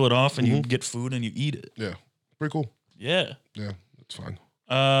just peel it off and you get food and you eat it. Yeah. Pretty cool. Yeah. Yeah. It's fine.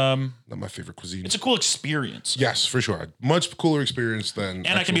 Not my favorite cuisine. It's a cool experience. Yes, for sure. Much cooler experience than.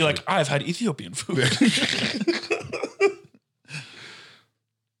 And I can be like, I've had Ethiopian food.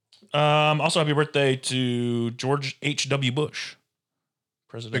 Also, happy birthday to George H.W. Bush,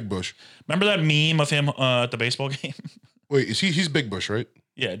 president. Big Bush. Remember that meme of him at the baseball game? Wait, he's Big Bush, right?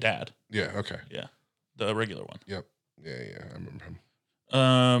 Yeah, dad. Yeah. Okay. Yeah, the regular one. Yep. Yeah. I remember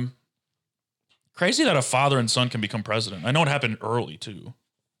him. Crazy that a father and son can become president. I know it happened early too,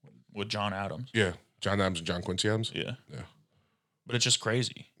 with John Adams. Yeah. John Adams and John Quincy Adams. Yeah. Yeah. But it's just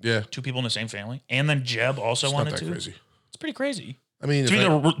crazy. Yeah. Two people in the same family, and then Jeb also It's wanted not that to. crazy. It's pretty crazy. I mean, To be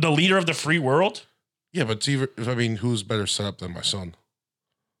the leader of the free world. yeah, but who's better set up than my son?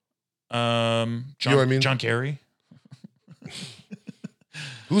 John, You know what I mean? John Kerry.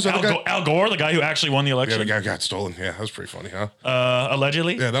 Who's the other guy? Al Gore, the guy who actually won the Yeah, election. the guy got stolen. Yeah, that was pretty funny, huh?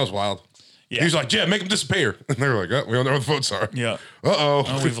 Allegedly. Yeah, that was wild. Yeah. He was like, "Yeah, make him disappear," and they were like, "Oh, we don't know where the votes are." Yeah.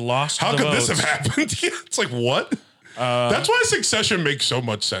 Oh, We've lost. How the could votes. this have happened? Yeah, it's like what? That's why Succession makes so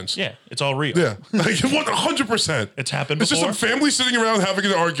much sense. Yeah, it's all real. Yeah, like 100%. It's happened It's just before. some family sitting around having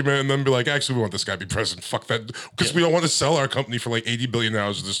an argument and then be like, actually, we want this guy to be president. Fuck that. Because we don't want to sell our company for like $80 billion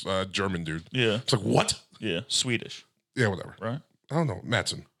to this German dude. Yeah. It's like, what? Yeah, Swedish, Yeah, whatever. right? I don't know.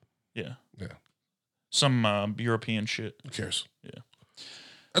 Madsen. Yeah, Yeah. some European shit. Who cares? Yeah.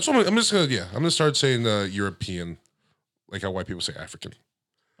 That's what I'm just going to, I'm going to start saying European, like how white people say African.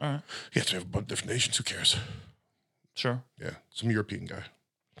 All right, Yeah, we have a bunch of different nations. Who cares? sure. Yeah, some European guy.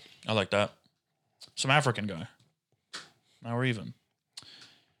 I like that. Some African guy. Now we're even.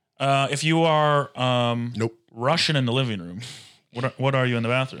 If you are Nope. Russian in the living room, what are you in the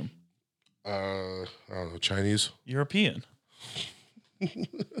bathroom? I don't know, Chinese. European. I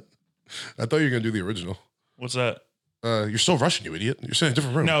thought you were going to do the original. What's that? You're still Russian, you idiot. You're saying a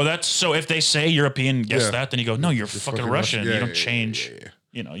different room. No, that's so. If they say European, guess Yeah. that, then you go, no, you're fucking Russian. Yeah, you don't yeah, change. yeah.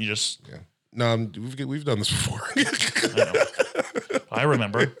 You know, you just. Yeah. No, we've done this before. I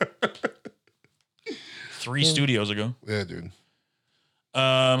remember 3 studios ago. Yeah, dude.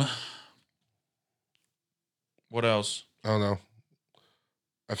 What else? I don't know.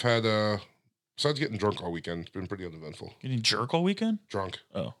 I've had besides getting drunk all weekend, it's been pretty uneventful. Getting jerk all weekend? Drunk.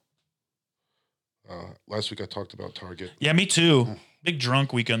 Oh, Last week I talked about Target. Yeah, me too. Big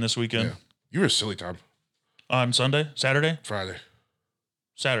drunk weekend this weekend. Yeah. You were a silly time. On Sunday? Saturday? Friday.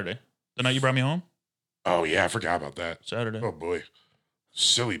 Saturday. The night you brought me home? Oh, yeah. I forgot about that. Saturday. Oh, boy.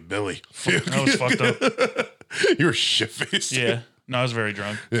 Silly Billy. That was fucked up. You were shit-faced. Yeah. No, I was very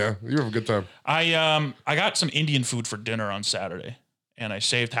drunk. Yeah. You have a good time. I got some Indian food for dinner on Saturday, and I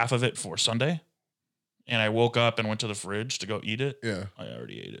saved half of it for Sunday. And I woke up and went to the fridge to go eat it. Yeah. I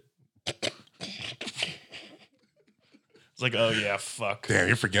already ate it. It's like, oh yeah, fuck. Damn,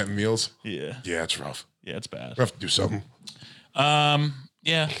 you're forgetting meals. Yeah. Yeah, it's rough. Yeah, it's bad. We have to do something.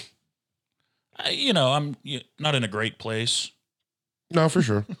 Yeah. I'm not in a great place. No, for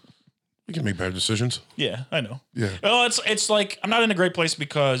sure. We can make better decisions. Yeah, I know. Yeah. Well, it's like I'm not in a great place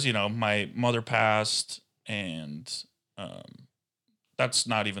because my mother passed, and that's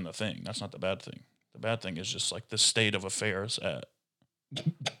not even the thing. That's not the bad thing. The bad thing is just like the state of affairs at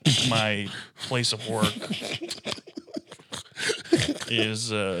my place of work is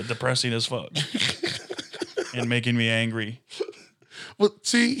depressing as fuck and making me angry. Well,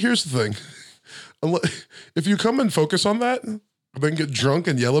 see, here's the thing. If you come and focus on that, then get drunk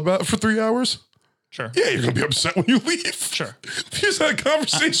and yell about it for 3 hours, Sure. yeah, you're going to be upset when you leave. Sure. If you just had a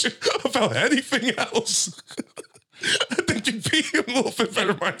conversation about anything else, I think you'd be in a little bit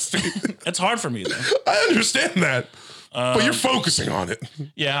better mind state. It's hard for me, though. I understand that, but you're focusing on it.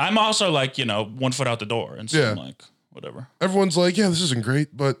 Yeah, I'm also like, 1 foot out the door. And so Yeah. I'm like, whatever. Everyone's like, yeah, this isn't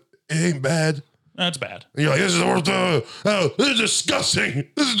great, but it ain't bad. That's bad. And you're like, this is the worst. This is disgusting.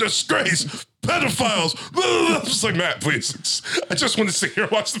 This is a disgrace. Pedophiles. I'm just like, Matt, please. I just want to sit here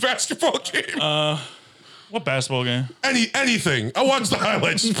and watch the basketball game. What basketball game? Anything. I watch the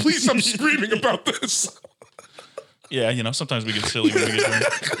highlights. Please stop screaming about this. Yeah, sometimes we get silly when we get drunk.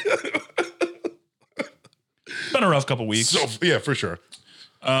 Been a rough couple weeks. So yeah, for sure.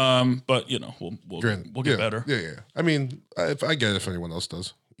 But we'll get better. Yeah. I mean, I get it if anyone else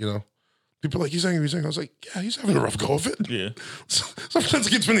does. People are like, he's angry. I was like, yeah, he's having a rough go of it. Yeah.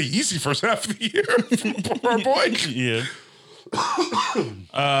 Sometimes it's been the easy first half of the year for our boy. Yeah.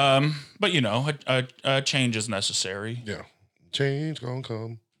 But a change is necessary. Yeah. Change gonna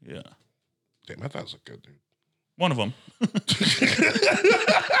come. Yeah. Damn, my thighs look good, dude. One of them.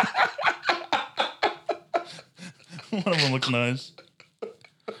 One of them looks nice.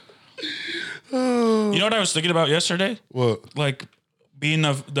 You know what I was thinking about yesterday? What? Like being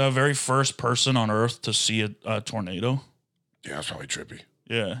the very first person on Earth to see a tornado. Yeah, that's probably trippy.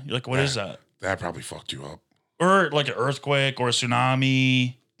 Yeah. You're like, what is that? That probably fucked you up. Or like an earthquake or a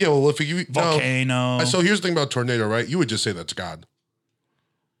tsunami. Yeah, well, if you Volcano. No. So here's the thing about tornado, right? You would just say that's God.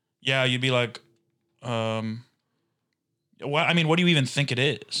 Yeah, you'd be like, what do you even think it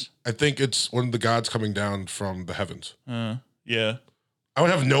is? I think it's one of the gods coming down from the heavens. Yeah. I would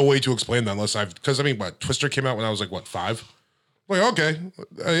have no way to explain that unless because Twister came out when I was like, what, 5? I'm like, okay,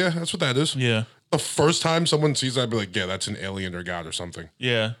 yeah, that's what that is. Yeah. The first time someone sees that, I'd be like, yeah, that's an alien or God or something.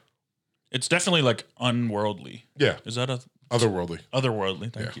 Yeah. It's definitely like unworldly. Yeah. Is that Otherworldly.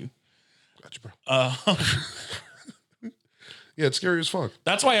 Otherworldly, thank you. Gotcha, bro. Yeah, it's scary as fuck.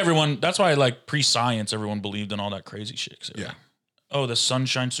 That's why like pre-science, everyone believed in all that crazy shit. So, Yeah. oh, the sun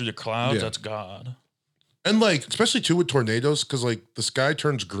shines through the clouds. Yeah. That's God. And like, especially too with tornadoes, because like the sky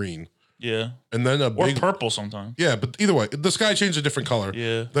turns green. Yeah. And then Or purple sometimes. Yeah, but either way, the sky changes a different color.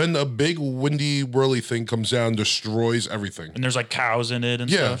 Yeah. Then a big windy whirly thing comes down, destroys everything. And there's like cows in it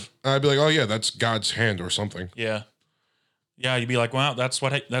and Yeah. stuff. I'd be like, oh yeah, that's God's hand or something. Yeah. Yeah, you'd be like, wow, that's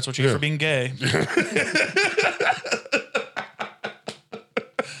what you get for being gay.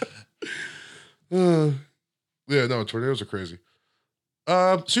 Yeah, no, tornadoes are crazy.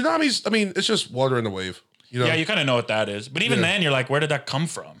 Tsunamis, I mean, it's just water in a wave. Yeah, you kind of know what that is. But even then, you're like, where did that come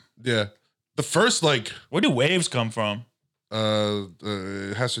from? Yeah. The first, Where do waves come from?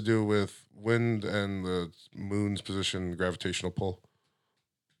 it has to do with wind and the moon's position, gravitational pull.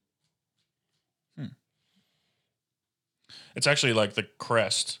 It's actually like the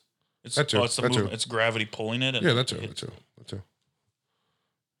crest. It's That too, it's the that movement. too. It's gravity pulling it. And Yeah, that too.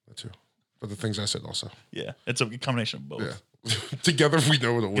 But the things I said also. Yeah, it's a combination of both. Yeah. Together we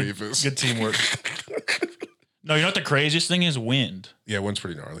know what a wave is. Good teamwork. No, you know what the craziest thing is? Wind. Yeah, wind's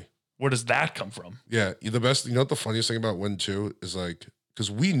pretty gnarly. Where does that come from? Yeah, the best, what the funniest thing about wind too is like,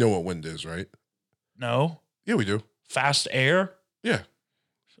 because we know what wind is, right? No. Yeah, we do. Fast air? Yeah.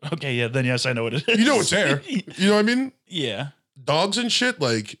 Okay, yeah, then yes, I know what it is. You know it's air. You know what I mean? Yeah. Dogs and shit,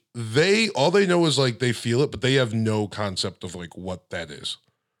 like all they know is like they feel it, but they have no concept of like what that is.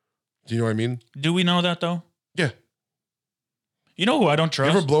 Do you know what I mean? Do we know that though? Yeah. You know who I don't You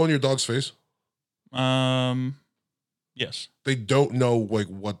trust? ever blow in your dog's face? Yes. They don't know like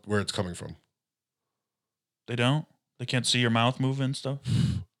where it's coming from. They don't? They can't see your mouth moving and stuff?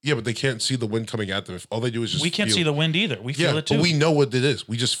 Yeah, but they can't see the wind coming at them. If all they do is just We can't feel see the wind either. We feel it too. but we know what it is.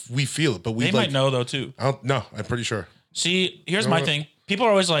 We feel it. But we They might know though too. I don't know. I'm pretty sure. See, here's You know my what? thing. People are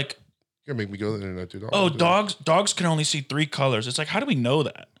always like, You're gonna make me go to the internet, dude. oh, dogs can only see 3 colors. It's like, how do we know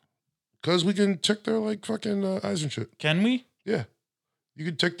that? Because we can check their like fucking eyes and shit. Can we? Yeah, you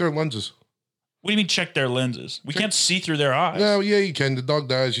can check their lenses. What do you mean check their lenses? We can't see through their eyes. No, yeah, you can. The dog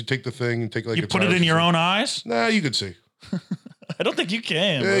dies. You take the thing and take like You its put it eyes in and your shit. own eyes? Nah, you could see. I don't think you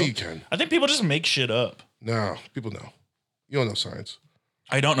can. Yeah, bro. you can. I think people just make shit up. No, people know. You don't know science.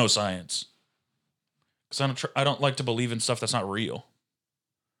 I don't know science. Because I don't like to believe in stuff that's not real.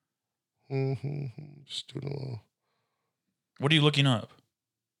 Mm-hmm. Just doing a little. What are you looking up?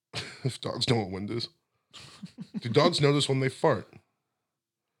 If dogs know what wind is. Do dogs notice when they fart?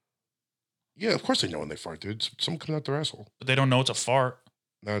 Yeah, of course they know when they fart, dude. Someone coming out their asshole. But they don't know it's a fart.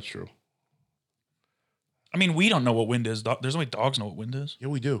 That's true. I mean, we don't know what wind is. There's only dogs know what wind is. Yeah,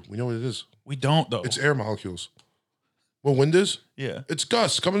 we do. We know what it is. We don't, though. It's air molecules. What wind is? Yeah. It's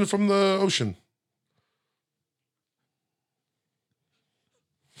gusts coming from the ocean.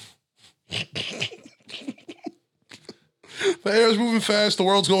 The air's moving fast. The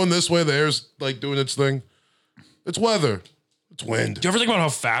world's going this way. The air's like doing its thing. It's weather. It's wind. Do you ever think about how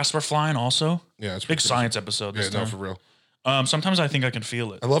fast we're flying also? Yeah, it's Big ridiculous. science episode Yeah, this no, time. for real. Sometimes I think I can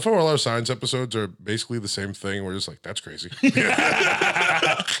feel it. I love how all our science episodes are basically the same thing. We're just like, that's crazy.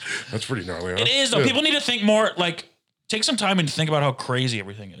 That's pretty gnarly, huh? It is, though. Yeah. People need to think more, like, take some time and think about how crazy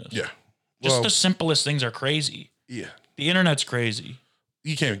everything is. Yeah. Just Well, the simplest things are crazy. yeah. The internet's crazy.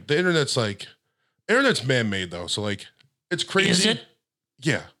 You can't. The internet's man-made though. So like, it's crazy. Is it?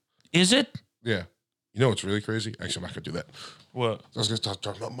 Yeah. Is it? Yeah. You know what's really crazy? Actually, I'm not gonna do that. What? I was gonna start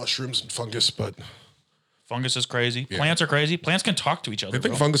talking about mushrooms and fungus, but Fungus is crazy. Yeah. Plants are crazy. Plants can talk to each other. they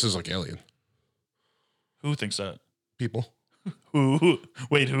think bro. fungus is like alien Who thinks that? people. Who?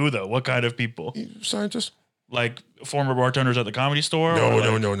 Wait, who though? What kind of people? Scientists? Like former bartenders at the comedy store? No, or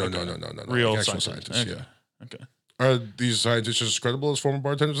like no. Real Like actual scientists. scientists. Okay. Yeah. Okay. Are these scientists just as credible as former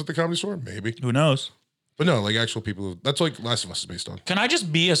bartenders at the comedy store? Maybe, Who knows? but no, like actual people. That's like Last of Us is based on. Can I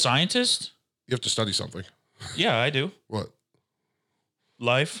just be a scientist? You have to study something. Yeah, I do. What?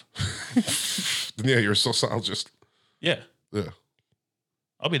 Life. Then yeah, you're a sociologist. Yeah, Yeah.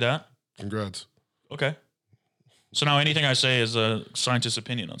 I'll be that. Congrats. Okay. So now anything I say is a scientist's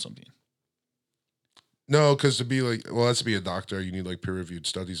opinion on something. No, because to be like, well, that's to be a doctor. You need like peer-reviewed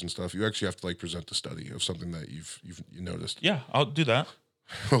studies and stuff. You actually have to like present the study of something that you noticed. Yeah, I'll do that.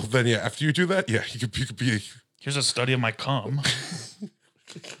 Well, then yeah, after you do that, yeah, you could be. Here's a study of my cum.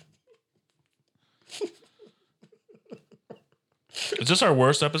 Is this our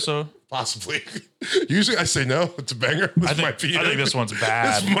worst episode? Possibly. Usually I say no. It's a banger. This might be I think it. this one's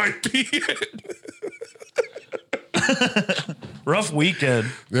bad. This might be it. Rough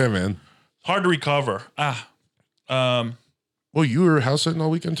weekend. Yeah, man. Hard to recover. Well, you were house sitting all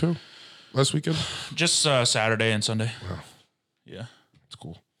weekend too? Last weekend? Just Saturday and Sunday. Wow. Yeah. That's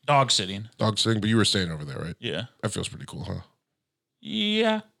cool. Dog sitting. Dog sitting, but you were staying over there, right? Yeah. That feels pretty cool, huh?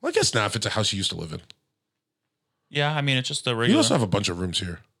 Yeah. Well, I guess not if it's a house you used to live in. Yeah. I mean, it's just a You regular. also have a bunch of rooms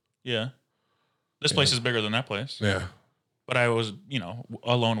here. Yeah. This place is bigger than that place. Yeah. But I was,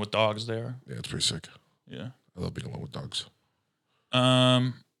 alone with dogs there. Yeah, it's pretty sick. Yeah. I love being alone with dogs.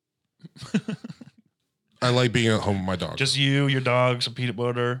 Um, I like being at home with my dog. just you, your dog, some peanut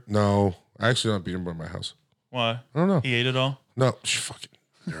butter. No, I actually don't peanut butter in my house. Why? I don't know. He ate it all. No, fucking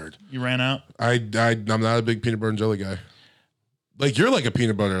nerd. You ran out. I'm not a big peanut butter and jelly guy. Like you're like a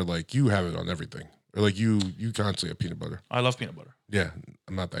peanut butter, like you have it on everything, or like you constantly have peanut butter. I love peanut butter. Yeah,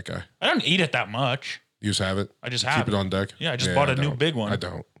 I'm not that guy. I don't eat it that much. You just have it. I just Keep have it on deck. Yeah, I just bought a a new big one. I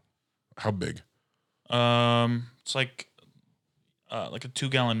don't. How big? It's like a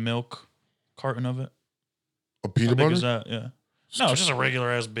 2-gallon milk carton of it. A How peanut big butter? is that? Yeah. No, it's just a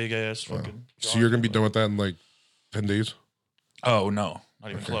regular ass big ass fucking. So you're gonna be done with that in like 10 days? Oh no,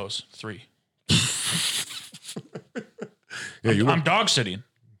 not even close. 3. Yeah, you. I'm dog sitting.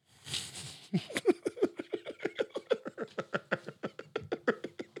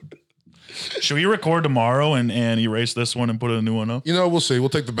 Should we record tomorrow and erase this one and put a new one up? You know, we'll see. We'll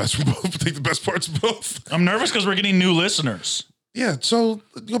take the best from both. We'll take the best parts of both. I'm nervous because we're getting new listeners. Yeah. So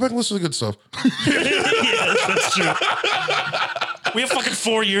go back and listen to the good stuff. Yeah, that's true. We have fucking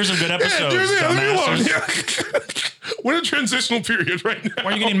 4 years of good episodes, dumbasses. Yeah. We're in a transitional period right now.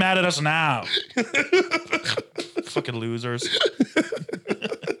 Why are you getting mad at us now? Fucking losers.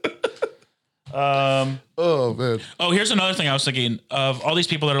 Oh man, Oh, here's another thing I was thinking of all these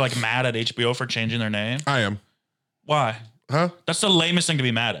people that are like mad at HBO for changing their name. I am. Why? Huh? That's the lamest thing to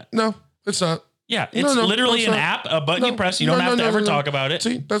be mad at. No, it's not. Yeah, it's literally an app, a button you press. You don't have to ever talk about it.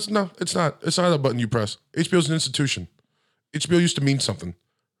 See, it's not. It's not a button you press. HBO's an institution. HBO used to mean something.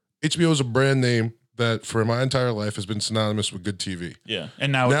 HBO is a brand name that for my entire life has been synonymous with good TV. Yeah,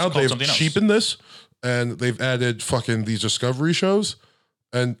 and now it's called they've something else. cheapened this, and they've added fucking these Discovery shows.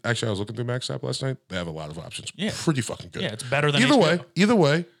 And actually, I was looking through Max app last night. They have a lot of options. Yeah, pretty fucking good. Yeah, it's better than Either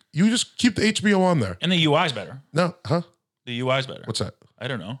way, you just keep the HBO on there. And the UI's better. No, huh? The UI's better. What's that? I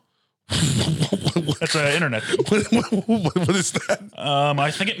don't know. That's an internet thing. What is that?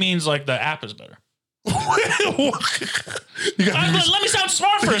 I think it means like the app is better. Let me sound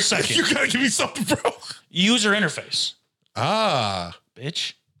smart for a second. You gotta give me something, bro. User interface. Ah,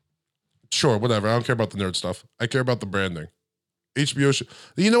 Bitch. Sure, whatever. I don't care about the nerd stuff. I care about the branding. HBO should.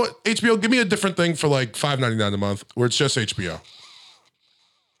 You know what? HBO, give me a different thing for like $5.99 a month, where it's just HBO.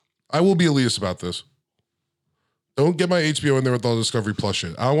 I will be elitist about this. Don't get my HBO in there with all the Discovery Plus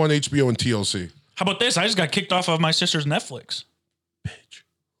shit. I want HBO and TLC. How about this? I just got kicked off of my sister's Netflix. Bitch.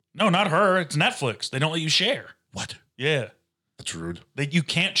 No, not her. It's Netflix. They don't let you share. What? Yeah. That's rude. You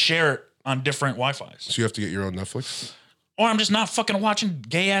can't share it on different Wi-Fis. So you have to get your own Netflix? Or I'm just not fucking watching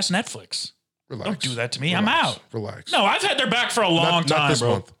gay ass Netflix. Relax. Don't do that to me. Relax. I'm out. Relax. No, I've had their back for a long time, not this bro.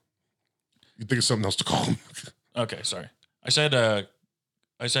 month. You think of something else to call them? Okay, sorry. I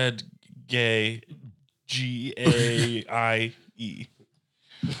said gay, Gaie.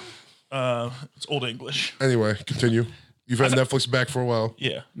 It's old English. Anyway, continue. You've had Netflix back for a while.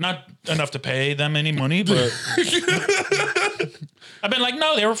 Yeah, not enough to pay them any money, but I've been like,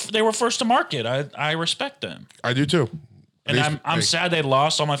 no, they were first to market. I respect them, I do too. and I'm sad they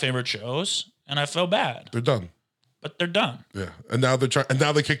lost all my favorite shows, and I feel bad. They're done. But they're done. Yeah, and now they're trying. And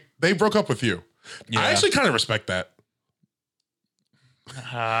now they broke up with you. Yeah. I actually kind of respect that.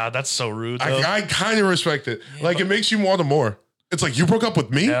 That's so rude. Though. I kind of respect it. Yeah, like it makes you want them more. It's like you broke up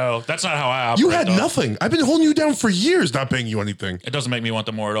with me. No, that's not how I operate. You had nothing. I've been holding you down for years, not paying you anything. It doesn't make me want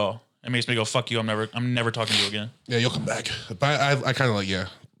them more at all. It makes me go, fuck you. I'm never talking to you again. Yeah, you'll come back. But I kind of like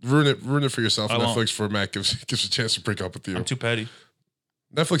ruin it for yourself. Netflix for Matt gives a chance to break up with you. I'm too petty.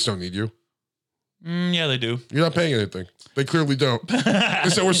 Netflix don't need you. Yeah, they do. You're not paying anything. They clearly don't. They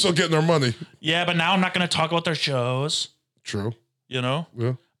said we're still getting our money. Yeah, but now I'm not going to talk about their shows. True. You know?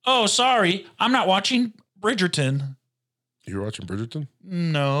 Yeah. Oh, sorry. I'm not watching Bridgerton. You're watching Bridgerton?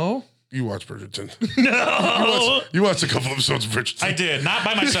 No. You watch Bridgerton. No. You watched a couple episodes of Bridgerton. I did. Not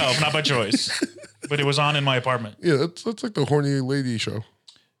by myself, not by choice. But it was on in my apartment. Yeah, that's like the horny lady show.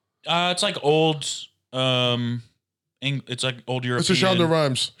 It's like old it's like old European. It's a Shonda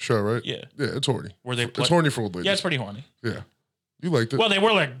Rhimes show, right? Yeah. Yeah, it's horny. Where they it's horny for old ladies. Yeah, it's pretty horny. Yeah. You liked it. Well, they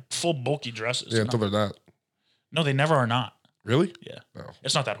were like full bulky dresses. Yeah, until they're not. No, they never are not. Really? Yeah. No.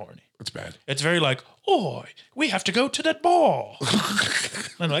 It's not that horny. It's bad. It's very like, oh, we have to go to that ball.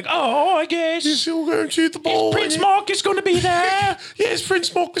 And like, oh, I guess. You're still going to the ball. Is Prince Marcus going to be there? Yes,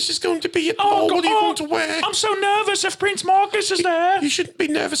 Prince Marcus is going to be at the ball. What are you going to wear? I'm so nervous if Prince Marcus is there. You shouldn't be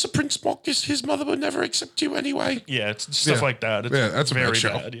nervous of Prince Marcus. His mother would never accept you anyway. Yeah, it's stuff like that. It's that's a very bad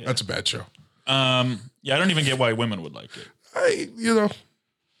show. bad. Yeah. That's a bad show. Yeah, I don't even get why women would like it.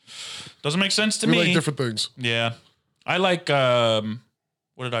 Doesn't make sense to we me. like different things. Yeah. I like,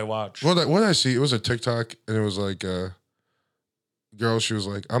 what did I watch? What did I see? It was a TikTok, and it was like, girl, she was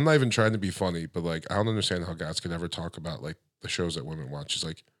like, I'm not even trying to be funny, but like, I don't understand how guys could ever talk about like the shows that women watch. She's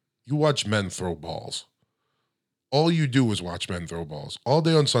like, you watch men throw balls. All you do is watch men throw balls. All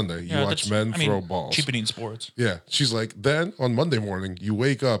day on Sunday, you watch men throw balls. Cheapening sports. Yeah. She's like, then on Monday morning, you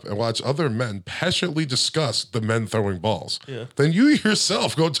wake up and watch other men passionately discuss the men throwing balls. Yeah. Then you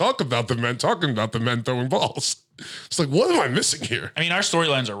yourself go talk about the men talking about the men throwing balls. It's like, what am I missing here? I mean, our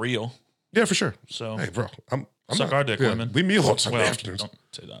storylines are real. Yeah, for sure. So, hey, bro, I'm suck not, our dick, women. Leave me alone Sunday afternoons. Don't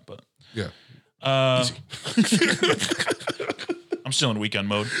say that, but yeah. I'm still in weekend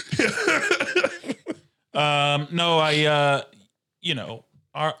mode. No,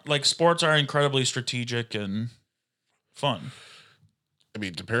 our like sports are incredibly strategic and fun. I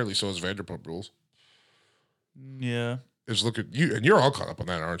mean, apparently so is Vanderpump Rules. Yeah. Just look at you, and you're all caught up on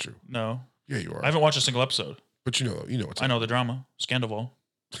that, aren't you? No. Yeah, you are. I haven't watched a single episode. But you know what's I know the drama. Scandival.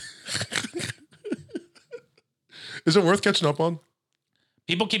 Is it worth catching up on?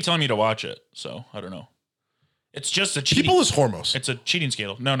 People keep telling me to watch it, so I don't know. It's just a cheating. People is Hormos. It's a cheating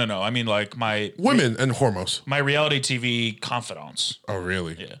scandal. No. I mean, like women and Hormos. My reality TV confidants. Oh,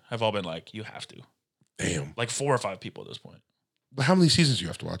 really? Yeah, have all been like, you have to. Damn. Like 4 or 5 people at this point. But how many seasons do you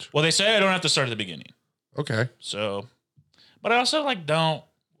have to watch? Well, they say I don't have to start at the beginning. Okay. So, but I also like don't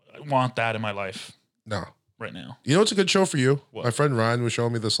want that in my life. No. Right now. You know what's a good show for you? What? My friend Ryan was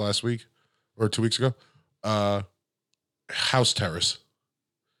showing me this last week or 2 weeks ago. House Terrace.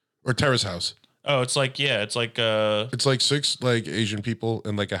 Or Terrace House. Oh, it's like it's like It's like 6 like Asian people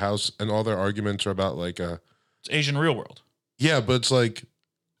in like a house, and all their arguments are about like it's Asian Real World. yeah, but it's like,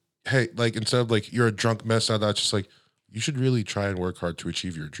 hey, like instead of like you're a drunk mess out, it's just like you should really try and work hard to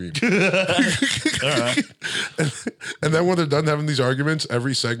achieve your dream. All right. And then when they're done having these arguments,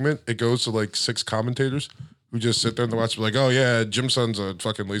 every segment it goes to like 6 commentators who just sit there and watch, like, oh yeah, Jim's son's a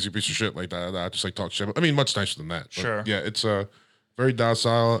fucking lazy piece of shit, like that. Just like talk shit. I mean, much nicer than that. But Sure. yeah, it's very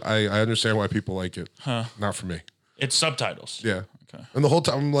docile. I understand why people like it. Not for me. It's subtitles. Yeah. Okay. And the whole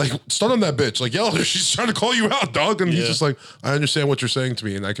time I'm like, stun on that bitch. Like, yell at her. She's trying to call you out, dog. And he's just like, I understand what you're saying to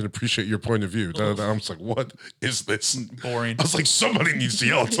me and I can appreciate your point of view. I'm just like, what is this? Boring. I was like, somebody needs to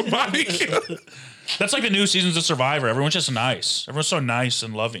yell at somebody. That's like the new seasons of Survivor. Everyone's just nice. Everyone's so nice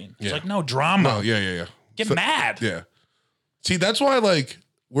and loving. It's like, no drama. No, yeah. Get mad. Yeah. See, that's why like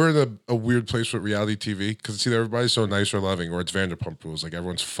we're in a weird place with reality TV because it's either everybody's so nice or loving, or it's Vanderpump Rules. Like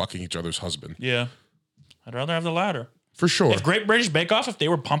everyone's fucking each other's husband. Yeah. I'd rather have the latter. For sure. If Great British Bake Off, if they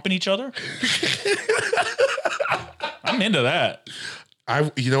were pumping each other, I'm into that.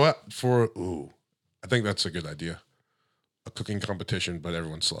 You know what? I think that's a good idea. A cooking competition, but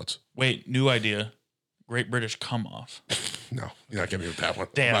everyone's sluts. Wait, new idea. Great British Come Off. No, you're not getting me with that one.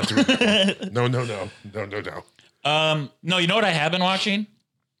 Damn. I'm not doing that one. No. No, you know what I have been watching?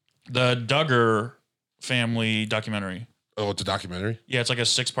 The Duggar family documentary. Oh, it's a documentary? Yeah, it's like a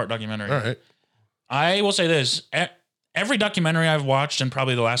 6-part documentary. All right. I will say this. Every documentary I've watched in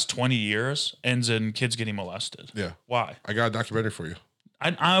probably the last 20 years ends in kids getting molested. Yeah. Why? I got a documentary for you.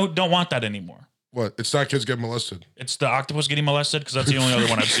 I don't want that anymore. What? It's not kids getting molested. It's the octopus getting molested because that's the only other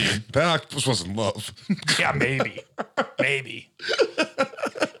one I've seen. That octopus was in love. Yeah, maybe.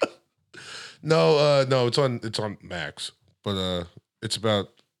 No, it's on Max. But it's about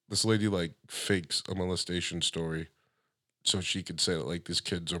this lady like fakes a molestation story so she could say that like these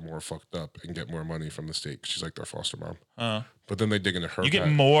kids are more fucked up and get more money from the state 'cause she's like their foster mom. But then they dig into her. You get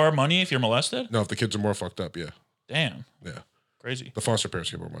more money if you're molested? No, if the kids are more fucked up, yeah. Damn. Yeah. Crazy. The foster parents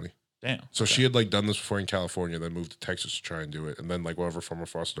get more money. Damn. So she had like done this before in California, then moved to Texas to try and do it. And then like one of her former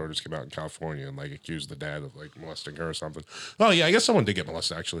foster daughters came out in California and like accused the dad of like molesting her or something. Oh yeah, I guess someone did get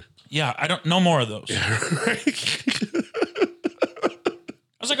molested actually. Yeah, I don't know more of those. Yeah, right.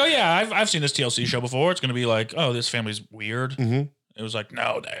 I was like, oh yeah, I've seen this TLC show before. It's gonna be like, oh, this family's weird. Mm-hmm. It was like,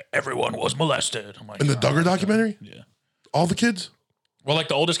 no, everyone was molested. I'm like, In the Duggar documentary? Yeah. All the kids? Well, like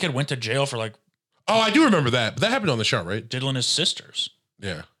the oldest kid went to jail for like Oh, I do remember that. But that happened on the show, right? diddling his sisters.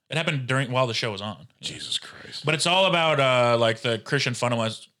 Yeah. It happened while the show was on. Jesus Christ. But it's all about like the Christian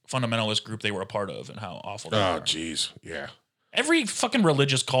fundamentalist group they were a part of and how awful they Oh, are. jeez. Yeah. Every fucking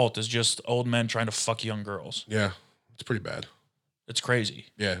religious cult is just old men trying to fuck young girls. Yeah. It's pretty bad. It's crazy.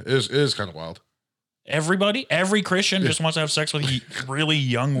 Yeah, it is kind of wild. Every Christian just wants to have sex with really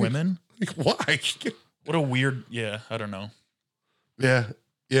young women. Why? What a weird, I don't know. Yeah.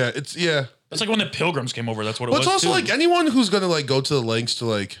 It's like when the Pilgrims came over. That's what it But was. it's also too. like anyone who's gonna like go to the lengths to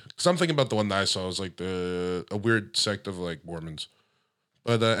like something about the one that I saw was like a weird sect of like Mormons.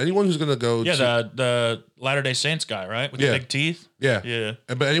 But anyone who's gonna go, the Latter-day Saints guy, right, with the big teeth. Yeah.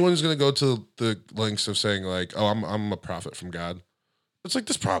 But anyone who's gonna go to the lengths of saying like, oh, I'm a prophet from God. It's like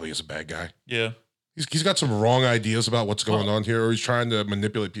this probably is a bad guy. Yeah. He's got some wrong ideas about what's going on here, or he's trying to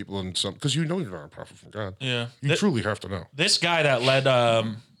manipulate people in some because you're not a prophet from God. Yeah. You truly have to know. This guy that led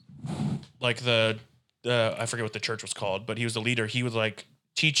like the I forget what the church was called, but he was the leader. He would like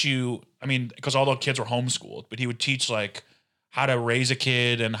teach you, I mean, because all the kids were homeschooled, but he would teach like how to raise a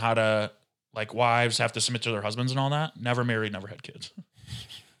kid and how to like wives have to submit to their husbands and all that. Never married, never had kids.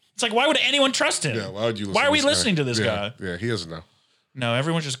 It's like, why would anyone trust him? Yeah, why would you listen Why to are we this listening guy? to this guy? Yeah, he doesn't know. No,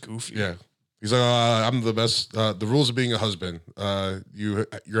 everyone's just goofy. Yeah. He's like, I'm the best. The rules of being a husband.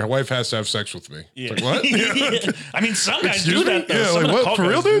 Your wife has to have sex with me. Yeah. It's like, what? I mean, some guys Excuse do me? that though. Yeah, Some like of the what? cult For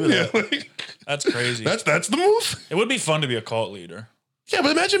real, guys do dude? Yeah. that. Like, That's crazy. that's the move. It would be fun to be a cult leader. Yeah,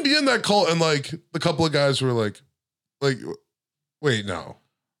 but imagine being in that cult and like the couple of guys who are like, wait, no.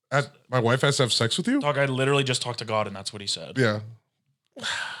 My wife has to have sex with you? Dog, I literally just talked to God and that's what he said. Yeah.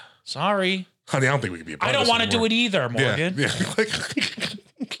 Sorry. Honey, I don't think we can be a part I of don't this want to do anymore. it either, Morgan. Yeah. Like,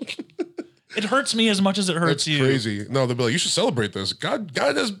 It hurts me as much as it hurts that's you. crazy. No, they'll be like, you should celebrate this. God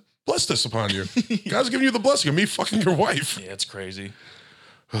has blessed this upon you. God's giving you the blessing of me fucking your wife. Yeah, it's crazy.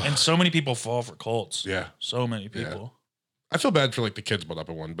 And so many people fall for cults. Yeah. So many people. I feel bad for like the kids brought up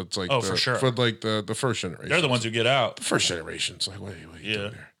in one, but it's like Oh, for sure. For like the first generation. They're the ones who get out. The first generation. It's like, what are you doing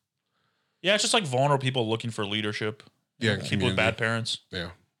here? Yeah, it's just like vulnerable people looking for leadership. Yeah, People community. with bad parents.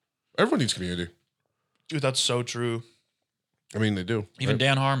 Yeah. Everyone needs community. Dude, that's so true. I mean, they do. Even right?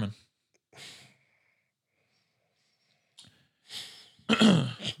 Dan Harmon.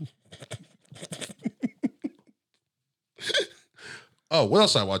 Oh, what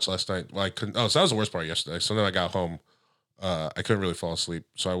else I watched last night? Well, I couldn't. Oh, so that was the worst part yesterday. So then I got home. I couldn't really fall asleep.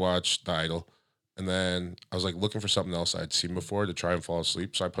 So I watched The Idol. And then I was like looking for something else I'd seen before to try and fall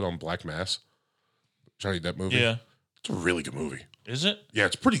asleep. So I put on Black Mass, Johnny Depp movie. Yeah. It's a really good movie. Is it? Yeah,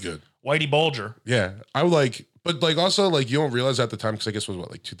 it's pretty good. Whitey Bulger. Yeah. I would like, but like also like you don't realize at the time, because I guess it was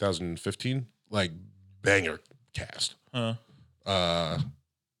what, like 2015? Like banger cast. Johnny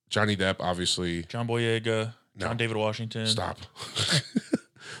Depp, obviously. John Boyega. No. John David Washington. Stop.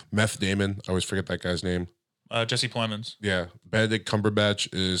 Meth Damon. I always forget that guy's name. Jesse Plemons. Yeah. Benedict Cumberbatch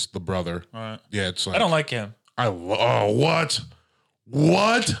is the brother. All right. Yeah, it's like. I don't like him. Oh, what?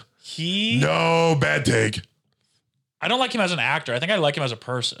 What? He. No, bad take. I don't like him as an actor. I think I like him as a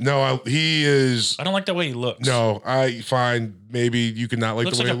person. No, he is. I don't like the way he looks. No, I find maybe you could not like He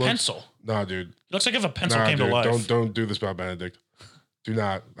looks the way like a he looks. pencil. No, dude. He looks like if a pencil Nah, came dude. to life. Don't do this about Benedict. Do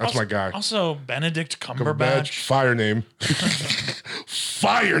not. That's Also- my guy. Also, Benedict Cumberbatch. Fire name.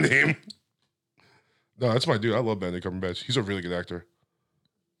 Fire name. No, that's my dude. I love Benedict Cumberbatch. He's a really good actor.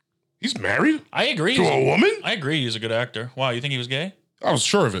 He's married I agree. to a woman? I agree. He's a good actor. Wow, you think he was gay? I was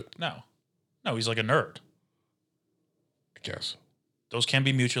sure of it. No, he's like a nerd. I guess. Those can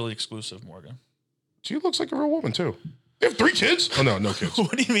be mutually exclusive, Morgan. She looks like a real woman, too. They have 3 kids? Oh, no kids.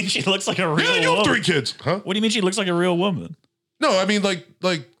 What do you mean she looks like a real Yeah, you have woman? 3 kids. Huh? What do you mean she looks like a real woman? No, I mean, like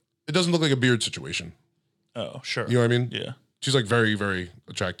it doesn't look like a beard situation. Oh, sure. You know what I mean? Yeah. She's like very, very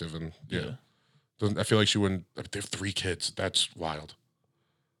attractive, and Yeah. Doesn't I feel like she wouldn't? They have 3 kids. That's wild.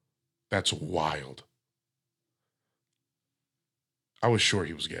 That's wild. I was sure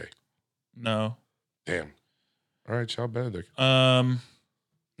he was gay. No. Damn. All right, child Benedict.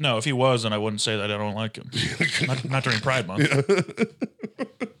 No, if he was, then I wouldn't say that I don't like him. not during Pride Month.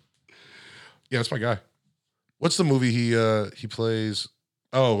 Yeah, that's my guy. What's the movie he plays?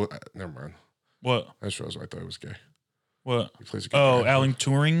 Oh, never mind. What? I just realized I thought he was gay. What? He plays a gay Oh, guy. Alan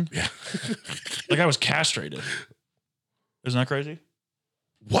Turing? Yeah. Like I was castrated. Isn't that crazy?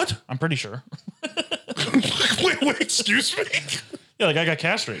 What? I'm pretty sure. wait, excuse me? Yeah, like I got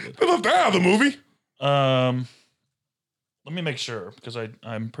castrated. I left that out of the movie. Let me make sure because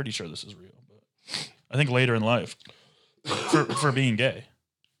I'm pretty sure this is real. But I think later in life for being gay.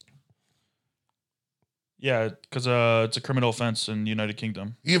 Yeah, because it's a criminal offense in the United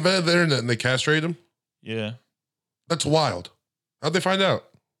Kingdom. He invented the internet and they castrated him? Yeah. That's wild. How'd they find out?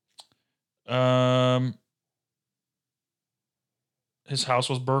 His house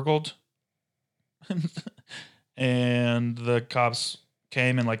was burgled, and the cops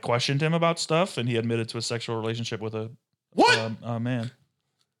came and like questioned him about stuff, and he admitted to a sexual relationship with a man.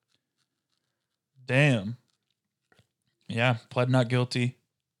 Damn. Yeah, pled not guilty.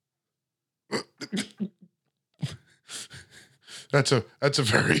 That's a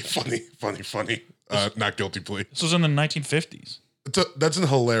very funny not guilty plea. This was in the 1950s. That's an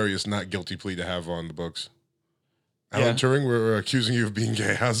hilarious not guilty plea to have on the books. Alan Yeah. Turing, we're accusing you of being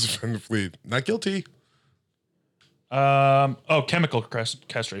gay. How's the defendant plead? Not guilty. Chemical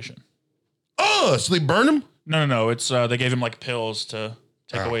castration. Oh, so they burn him? No. It's they gave him like pills to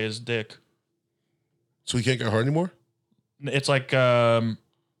take away his dick. So he can't get hard anymore? It's like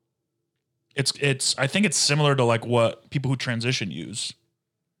it's I think it's similar to like what people who transition use.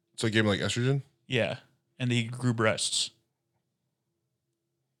 So they gave him like estrogen? Yeah, and he grew breasts.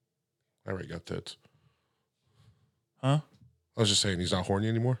 I already got tits. Huh? I was just saying he's not horny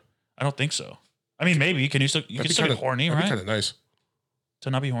anymore. I don't think so. I mean, maybe you can still get horny, That'd right? be kind of nice.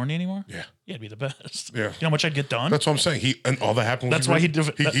 To not be horny anymore? Yeah. Yeah, it'd be the best. Yeah. You know how much I'd get done? That's what I'm saying. And all that happened. That's why he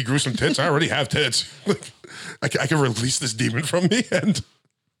grew some tits. I already have tits. I can release this demon from me, and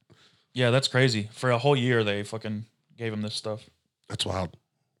Yeah, that's crazy. For a whole year, they fucking gave him this stuff. that's wild.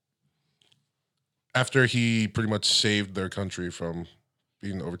 After he pretty much saved their country from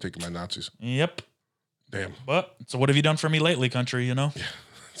being overtaken by Nazis. Yep. Damn. But so what have you done for me lately, country? You know?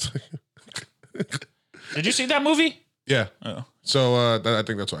 Did you see that movie? Yeah. Oh, So I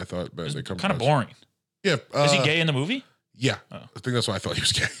think that's what I thought. But they come kind of boring. Yeah. Is he gay in the movie? Yeah. Oh. I think that's why I thought he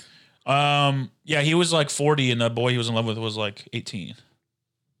was gay. Yeah, he was like 40, and the boy he was in love with was like 18.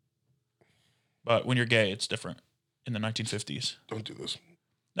 But when you're gay, it's different in the 1950s. Don't do this.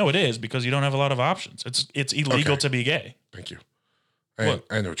 No, it is because you don't have a lot of options. It's illegal Okay. to be gay. Thank you. What?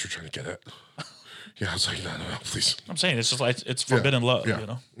 I know what you're trying to get at. Yeah, I was like, no, please. I'm saying it's just like it's forbidden love. Yeah. You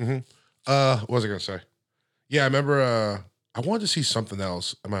know. What was I gonna say? Yeah, I remember. I wanted to see something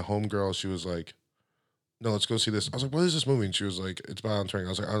else, and my homegirl, she was like, "No, let's go see this." I was like, "What is this movie?" And she was like, "It's about Alan Turing." I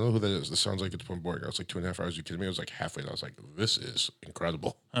was like, "I don't know who that is. This sounds like it's boring." I was like, 2.5 hours. You kidding me? I was like halfway. And I was like, "This is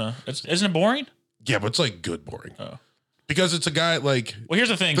incredible." Isn't it boring? Yeah, but it's like good boring Oh. because it's a guy like Well, here's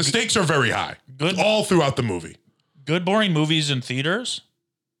the thing. the stakes are very high. Good- all throughout the movie. Good, boring movies in theaters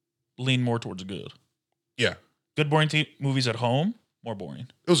lean more towards good. Yeah. Good, boring movies at home, more boring.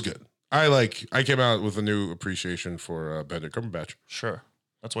 It was good. I came out with a new appreciation for Benedict Cumberbatch. Sure.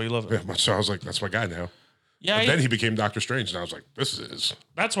 That's why you love it. Yeah, so I was like, that's my guy now. Yeah. And then he became Doctor Strange, and I was like, this is.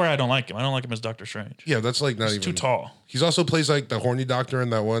 That's where I don't like him. I don't like him as Doctor Strange. Yeah, that's like not He's even. too tall. He's also plays like the horny doctor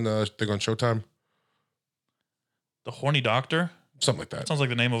in that one thing on Showtime. The Horny Doctor? Something like that. Sounds like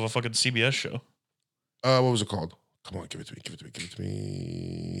the name of a fucking CBS show. What was it called? Come on, give it to me. Give it to me. Give it to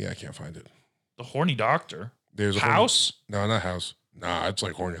me. Yeah, I can't find it. The Horny Doctor? There's a House? No, not House. Nah, it's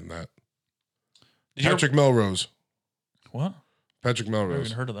like hornier than that. Did you Patrick Melrose. What? Patrick I've never Melrose.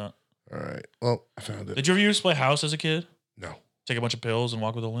 even heard of that. All right. Well, I found it. Did you ever used to play house as a kid? No. Take a bunch of pills and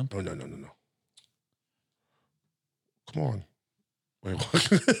walk with a limp? No. Come on. Wait,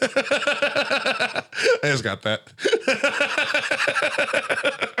 what? I just got that.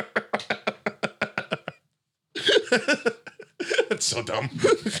 It's so dumb.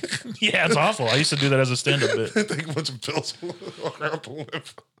 Yeah, it's awful. I used to do that as a stand-up bit. Take a bunch of pills and walk around with a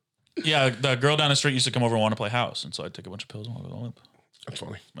limp. Yeah, the girl down the street used to come over and want to play house, and so I'd take a bunch of pills and walk with a limp. That's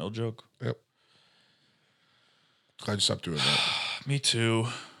funny. My old joke. Yep. Glad you stopped doing that. Me too.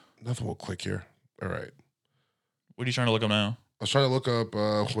 Nothing will click here. All right. What are you trying to look up now? I was trying to look up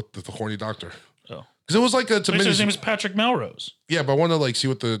what the horny doctor. Oh. Because it was like it's a His name mini. is Patrick Melrose. Yeah, but I want to like see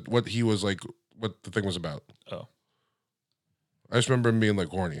what he was like, what the thing was about. Oh. I just remember him being like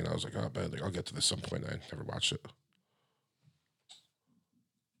horny, and I was like, oh, man, like, I'll get to this some point. I never watched it.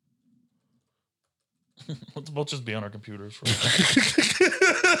 Let's both just be on our computers for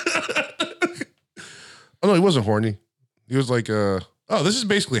Oh no, he wasn't horny. He was like, oh, this is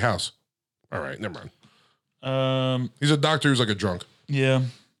basically House. All right, never mind. He's a doctor who's like a drunk. Yeah.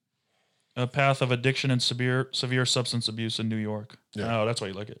 A path of addiction and severe substance abuse in New York. Yeah. Oh, that's why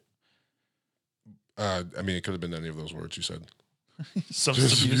you like it. I mean, it could have been any of those words you said.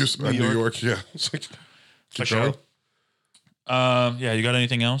 Substance abuse, New York. Yeah. It's like, For sure. Yeah, you got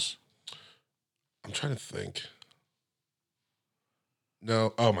anything else? I'm trying to think.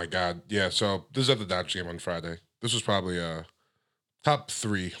 No. Oh my God. Yeah. So this is at the Dodgers game on Friday. This was probably top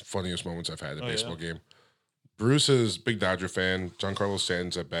 3 funniest moments I've had at a baseball game. Bruce is big Dodger fan. Giancarlo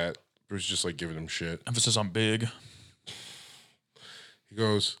Stanton's at bat. Bruce is just like giving him shit. Emphasis on big. He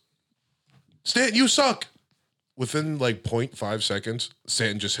goes, Stanton, you suck. Within like 0.5 seconds,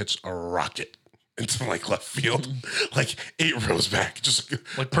 Stanton just hits a rocket into like left field, like 8 rows back. Just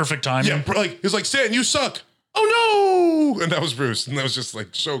like perfect timing. Yeah, like he's like, Stanton, you suck. Oh no! And that was Bruce, and that was just like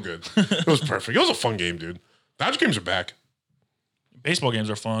so good. It was perfect. It was a fun game, dude. Dodger games are back. Baseball games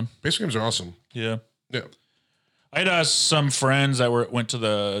are fun. Baseball games are awesome. Yeah. Yeah. I had some friends that went to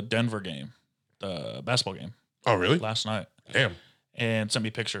the Denver game, the basketball game. Oh really? Last night. Damn. And sent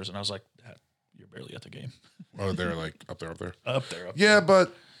me pictures, and I was like, "You're barely at the game." Oh, they're like up there. Up there. Yeah,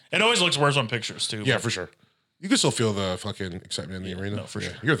 but It always looks worse on pictures too. yeah, but for sure. You can still feel the fucking excitement in the arena. no, for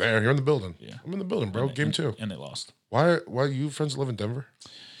sure. You're there. You're in the building. Yeah. I'm in the building, bro. Game 2. And they lost. Why are you friends that live in Denver?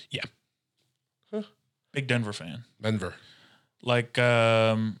 Yeah. Huh. Big Denver fan. Denver. Like,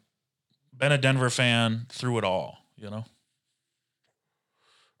 been a Denver fan through it all, you know?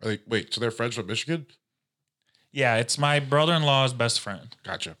 Are they wait, so they're friends from Michigan? Yeah, it's my brother-in-law's best friend.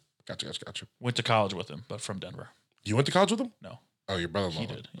 Gotcha. Went to college with him, but from Denver. You went to college with him? No. Oh, your brother-in-law. He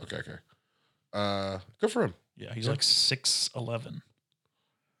did, yeah. Okay. Good for him. Yeah, he's like 6'11".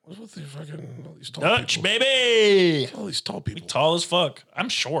 What's with the fucking all these tall Dutch, people? baby! All these tall people. Tall as fuck. I'm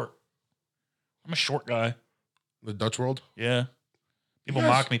short. I'm a short guy. The Dutch world? Yeah. People Yes.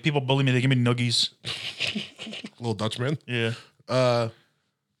 mock me. People bully me. They give me nuggies. Little Dutchman. Yeah.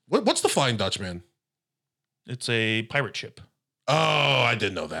 What's the Flying Dutchman? It's a pirate ship. Oh, I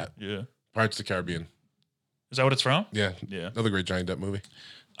didn't know that. Yeah. Pirates of the Caribbean. Is that what it's from? Yeah. Yeah. Another great Johnny Depp movie.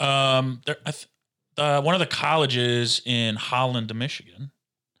 One of the colleges in Holland, Michigan,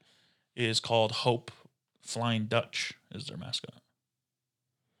 is called Hope Flying Dutch. Is their mascot?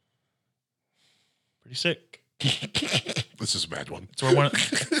 Pretty sick. This is a bad one. It's where one of the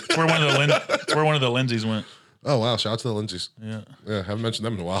Lindsays went. Oh wow! Shout out to the Lindsays. Yeah. Yeah, haven't mentioned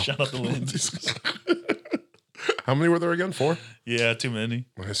them in a while. Shout out to Lindsays. How many were there again? 4? Yeah, too many.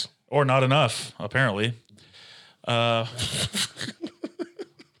 Nice. Or not enough, apparently. None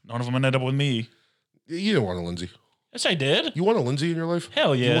of them ended up with me. You didn't want a Lindsay. Yes, I did. You want a Lindsay in your life?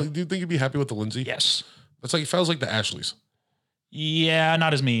 Hell yeah. Do you think you'd be happy with the Lindsay? Yes. That's like it feels like the Ashleys. Yeah,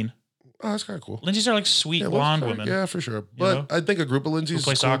 not as mean. Oh, that's kind of cool. Lindsays are like sweet Yeah, blonde kinda- women. Yeah, for sure. But know? I think a group of Lindsays is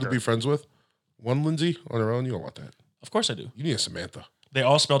play cool to soccer. be friends with. One Lindsay on her own, you don't want that. Of course I do. You need a Samantha. They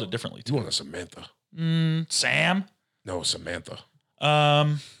all spelled it differently You too. want a Samantha. Sam? No, Samantha.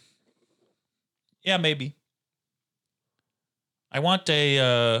 Yeah, maybe. I want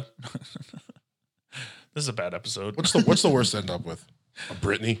a. This is a bad episode. What's the worst to end up with? A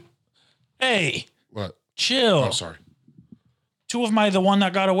Britney? Hey, What? chill. Oh, sorry. Two of the one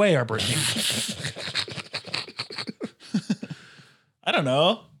that got away are Brittany. I don't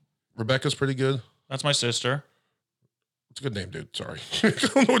know. Rebecca's pretty good. That's my sister. It's a good name, dude. Sorry. I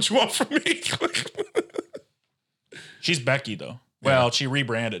don't know what you want from me. She's Becky, though. Well, she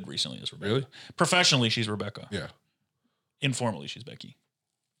rebranded recently as Rebecca. Really? Professionally, she's Rebecca. Yeah. Informally, she's Becky.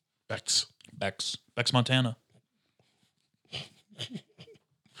 Bex. Bex Montana.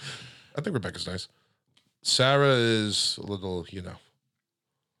 I think Rebecca's nice. Sarah is a little,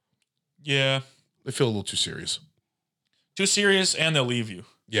 Yeah. they feel a little too serious. Too serious, and they'll leave you.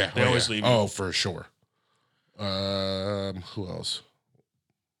 Yeah. They always leave you. Oh, for sure. Who else?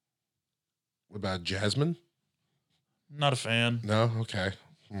 What about Jasmine? Not a fan. No? Okay.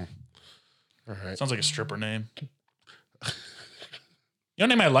 All right. Sounds like a stripper name. You know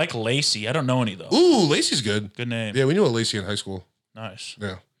name I like? Lacey. I don't know any, though. Ooh, Lacey's good. Good name. Yeah, we knew a Lacey in high school. Nice.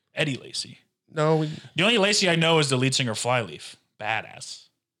 Yeah. Eddie Lacey. No, what The only Lacey I know is the lead singer of Flyleaf. Badass.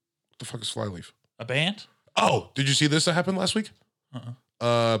 the fuck is Flyleaf? A band? Oh, did you see this that happened last week?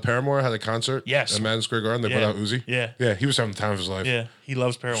 Paramore had a concert. Yes. At Madison Square Garden. They put Yeah. out Uzi. Yeah. Yeah, he was having the time of his life. Yeah. He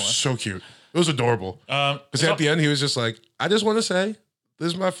loves Paramore. So cute. It was adorable. Because at the end, he was just like, I just want to say, this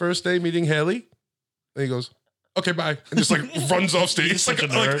is my first day meeting Haley. And he goes, okay, bye. And just like runs off stage. He's such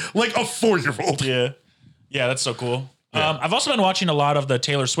like, a nerd. like a 4-year-old. Yeah. Yeah, that's so cool. Yeah. I've also been watching a lot of the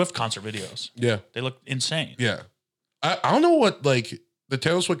Taylor Swift concert videos. Yeah. They look insane. Yeah. I don't know what, like, the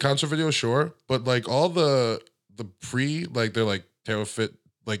Taylor Swift concert video, sure. But, like, all the they're like Taylor fit,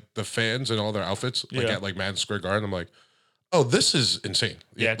 like, the fans and all their outfits, like, Yeah. at, like, Madison Square Garden. I'm like, oh, this is insane.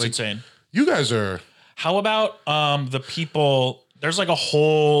 Yeah, it's like, insane. You guys are. How about the people? There's like a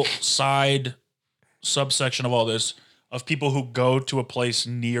whole side subsection of all this of people who go to a place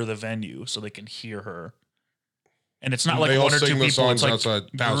near the venue so they can hear her. And it's not like They all one or two sing the people. It's songs like outside,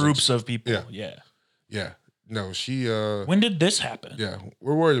 thousands. groups of people. Yeah. Yeah. Yeah. No, she. When did this happen? Yeah,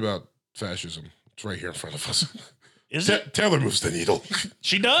 we're worried about fascism. It's right here in front of us. Is it? Taylor moves the needle.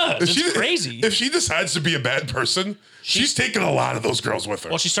 She does. It's crazy. If she decides to be a bad person, she's taking a lot of those girls with her.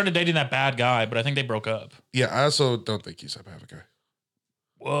 Well, she started dating that bad guy, but I think they broke up. Yeah, I also don't think he's that bad of a guy.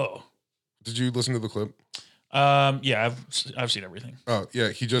 Whoa. Did you listen to the clip? Yeah, I've seen everything. Oh, yeah,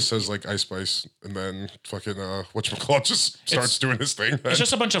 he just says like Ice Spice, and then fucking whatchamacallit just starts doing his thing. It's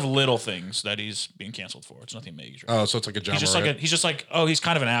just a bunch of little things that he's being canceled for. It's nothing major. Oh, so it's like a job. He's just like, oh, he's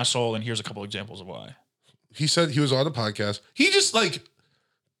kind of an asshole, and here's a couple examples of why. He said he was on a podcast. He just like,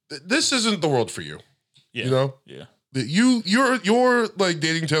 this isn't the world for you. Yeah. You know? Yeah. You're like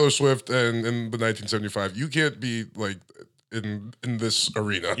dating Taylor Swift and in the 1975. You can't be like in this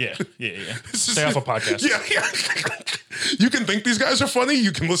arena. Yeah. Stay off a podcast. Yeah. You can think these guys are funny.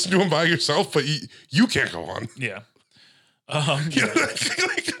 You can listen to them by yourself, but you can't go on. Yeah.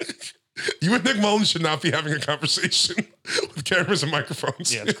 You and Nick Mullins should not be having a conversation with cameras and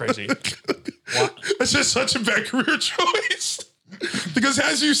microphones. Yeah, it's crazy. That's just such a bad career choice. Because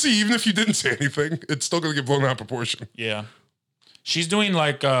as you see, even if you didn't say anything, it's still going to get blown out of proportion. Yeah. She's doing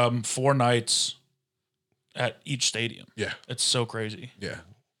like 4 nights at each stadium. Yeah. It's so crazy. Yeah.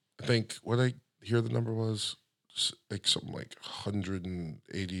 I think what I hear the number was like something like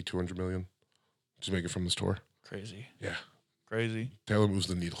 180, 200 million to make it from this tour. Crazy. Yeah. Crazy. Taylor moves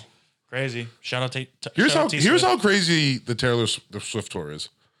the needle. Crazy. Shout out to Here's Swift. how crazy the Swift tour is.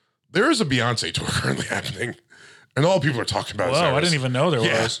 There is a Beyonce tour currently happening, and all people are talking about is Whoa, Eris. I didn't even know there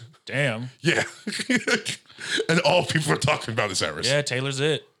Yeah. was. Damn. Yeah. And all people are talking about is Eris. Yeah, Taylor's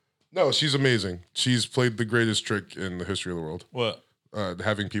it. No, she's amazing. She's played the greatest trick in the history of the world. What?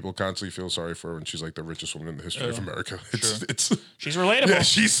 Having people constantly feel sorry for her when she's like the richest woman in the history of America. It's She's relatable. yeah,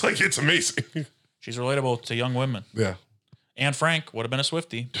 she's like, it's amazing. She's relatable to young women. Yeah. Anne Frank would have been a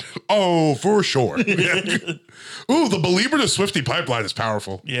Swiftie. Oh, for sure. Yeah. Ooh, the Belieber to Swiftie pipeline is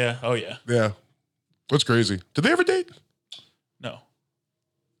powerful. Yeah. Oh, yeah. Yeah. That's crazy. Did they ever date? No.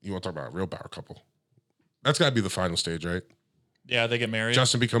 You want to talk about a real power couple? That's got to be the final stage, right? Yeah, they get married.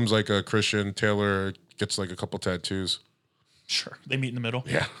 Justin becomes like a Christian. Taylor gets like a couple tattoos. Sure. They meet in the middle.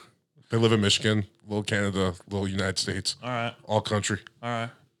 Yeah. They live in Michigan, little Canada, little United States. All right. All country. All right.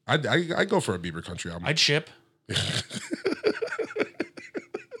 I'd go for a Bieber country album. I'd ship.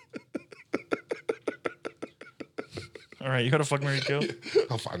 All right. You got to fuck, marry, kill?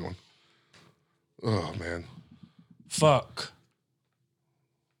 I'll find one. Oh, man. Fuck.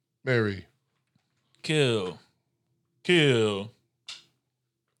 Mary. Kill.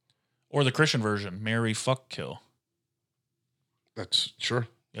 Or the Christian version. Marry, fuck, kill. That's sure.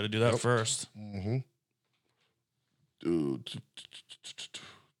 Got to do that first. Mm-hmm. No,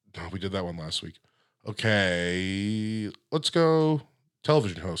 we did that one last week. Okay, let's go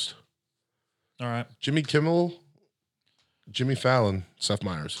television host. All right. Jimmy Kimmel, Jimmy Fallon, Seth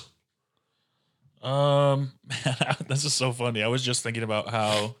Meyers. Man, this is so funny. I was just thinking about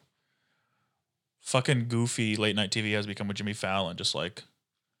how fucking goofy late night TV has become with Jimmy Fallon, just like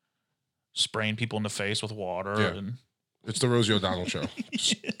spraying people in the face with water. Yeah. And It's the Rosie O'Donnell show.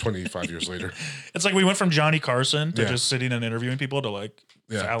 Just 25 years later. it's like we went from Johnny Carson to Yeah. just sitting and interviewing people to like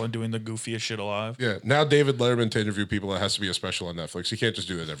Yeah. Fallon doing the goofiest shit alive. Yeah. Now David Letterman to interview people, it has to be a special on Netflix. You can't just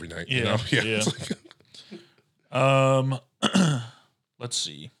do that every night. You know? Yeah. It's like- Let's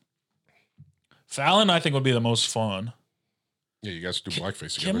see. Fallon, I think, would be the most fun. yeah, you guys do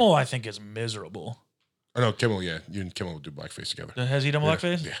blackface together. Kimmel, I think, is miserable. I know Kimmel, yeah. You and Kimmel would do blackface together. Has he done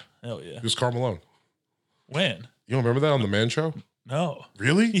blackface? Yeah. Hell yeah. It was Karl Malone. When? You don't remember that on The Man Show? No.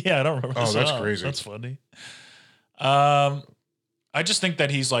 Really? Yeah, I don't remember. Oh, this that's at all. crazy. That's funny. I just think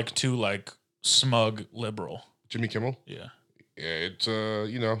that he's like too like smug liberal. Jimmy Kimmel? Yeah. Yeah, it's,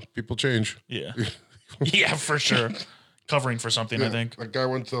 people change. Yeah. Yeah, for sure. Covering for something, I think. That guy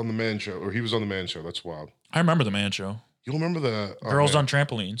went on The Man Show, or he was on The Man Show. That's wild. I remember the Man Show. You remember the... oh, Girls man. on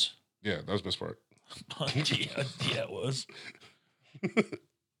trampolines. Yeah, that was the best part. Yeah, it was.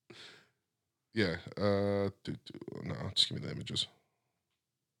 Yeah. No, just give me the images.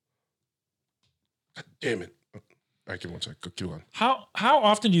 God damn it. All right, give me one sec. Go keep on. How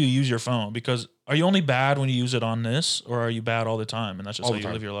often do you use your phone? Because are you only bad when you use it on this, or are you bad all the time, and that's just All how the you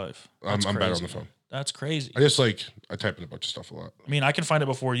time. live your life? I'm That's bad on crazy. the phone. That's crazy. I just I type in a bunch of stuff a lot. I mean, I can find it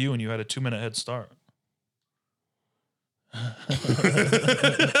before you, and you had a 2-minute head start.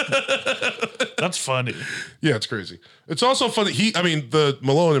 That's funny. Yeah, it's crazy. It's also funny. The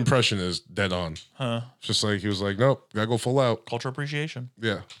Malone impression is dead on. Huh. It's just like, he was like, nope, gotta go full out. Culture appreciation.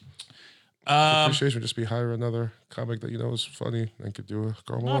 Yeah. Appreciation would just be hire another comic that you know is funny and could do a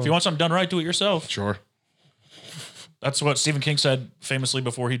Karl No, Malone. if you want something done right, do it yourself. Sure. That's what Stephen King said famously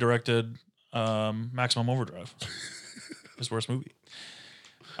before he directed Maximum Overdrive, his worst movie.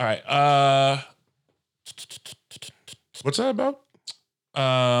 All right. What's that about?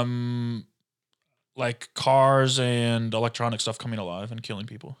 Like cars and electronic stuff coming alive and killing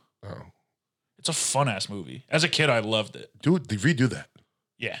people. Oh. It's a fun ass movie. As a kid, I loved it. Dude, they redo that.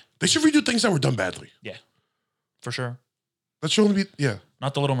 Yeah, They should redo things that were done badly. for sure. That should only be, yeah.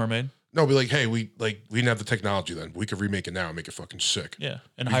 Not The Little Mermaid. No, be like, hey, we didn't have the technology then. We could remake it now and make it fucking sick. Yeah,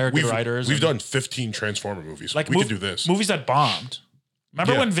 and hire good writers. We've and, done 15 Transformer movies. like We could do this. Movies that bombed.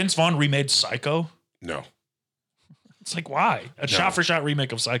 Remember Yeah. when Vince Vaughn remade Psycho? No. It's like, why? A shot for shot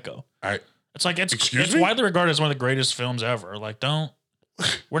remake of Psycho. It's like Excuse it's me? widely regarded as one of the greatest films ever. Like,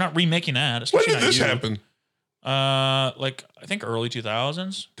 we're not remaking that. When especially did not this you. happen? Like I think early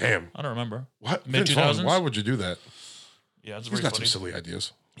 2000s. Damn. I don't remember. What? Mid Vince Vaughn, 2000s? why would you do that? Yeah, it's He's very got funny. some silly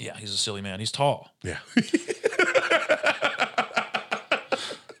ideas. Yeah, he's a silly man. He's tall. Yeah.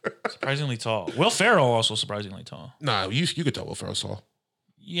 Surprisingly tall. Will Ferrell also surprisingly tall. Nah, you could tell Will Ferrell's tall.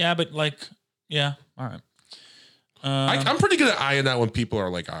 Yeah, but like, yeah, all right. I'm pretty good at eyeing out when people are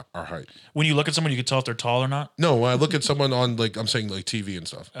like our height. When you look at someone, you can tell if they're tall or not. No, when I look at someone on I'm saying like TV and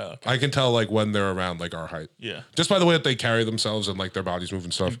stuff. Oh, okay. I can tell like when they're around like our height. Yeah. Just by the way that they carry themselves and like their bodies move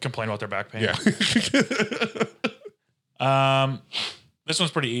and stuff. Complain about their back pain. Yeah. This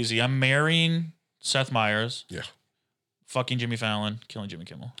one's pretty easy. I'm marrying Seth Meyers, Yeah, fucking Jimmy Fallon, killing Jimmy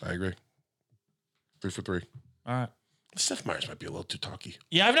Kimmel. I agree. 3 for 3. All right. Seth Meyers might be a little too talky.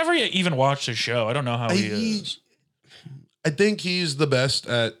 Yeah, I've never even watched his show. I don't know how he is. I think he's the best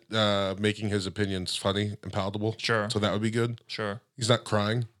at making his opinions funny and palatable. Sure. So that would be good. Sure. He's not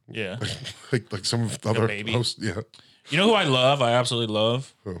crying Yeah. like some of the other baby. hosts. Yeah. You know who I love? I absolutely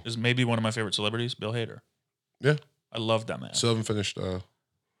love Who? is maybe one of my favorite celebrities, Bill Hader. Yeah. I love that man. Still haven't finished.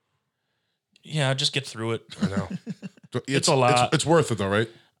 Yeah, just get through it. I know. It's a lot. It's worth it though, right?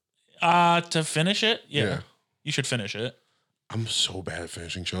 To finish it, yeah. Yeah. You should finish it. I'm so bad at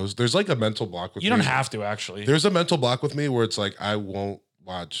finishing shows. There's like a mental block with You me. don't have to actually. There's a mental block with me where it's like I won't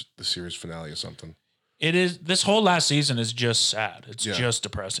watch the series finale or something. It is this whole last season is just sad. It's Yeah. just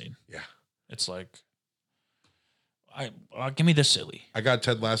depressing. Yeah. It's like give me this silly. I got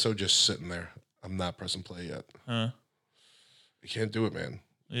Ted Lasso just sitting there. I'm not pressing play yet. Huh? I can't do it, man.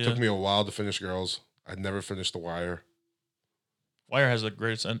 Yeah. It took me a while to finish Girls. I'd never finished The Wire. Wire has the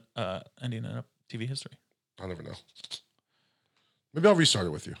greatest ending in TV history. I'll never know. Maybe I'll restart it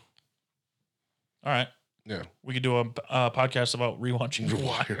with you. All right. Yeah. We could do a podcast about rewatching The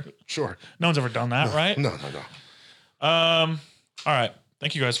Wire. Sure. No one's ever done that, right? No. All right.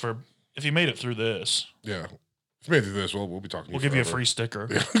 Thank you guys for if you made it through this. Yeah. If you made it through this, we'll be talking to We'll you give you a forever. free sticker.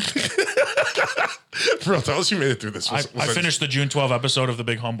 Bro, tell us you made it through this. I finished the June 12 episode of The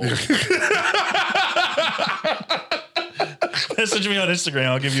Big Humble. Message me on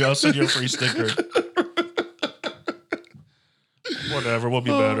Instagram. I'll send you a free sticker. Whatever, we'll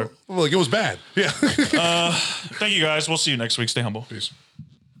be better. Look, it was bad. Yeah. Thank you guys. We'll see you next week. Stay humble. Peace.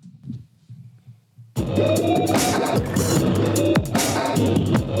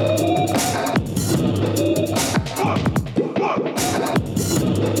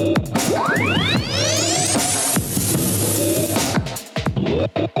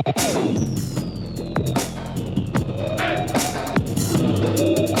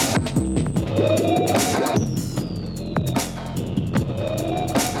 Hey!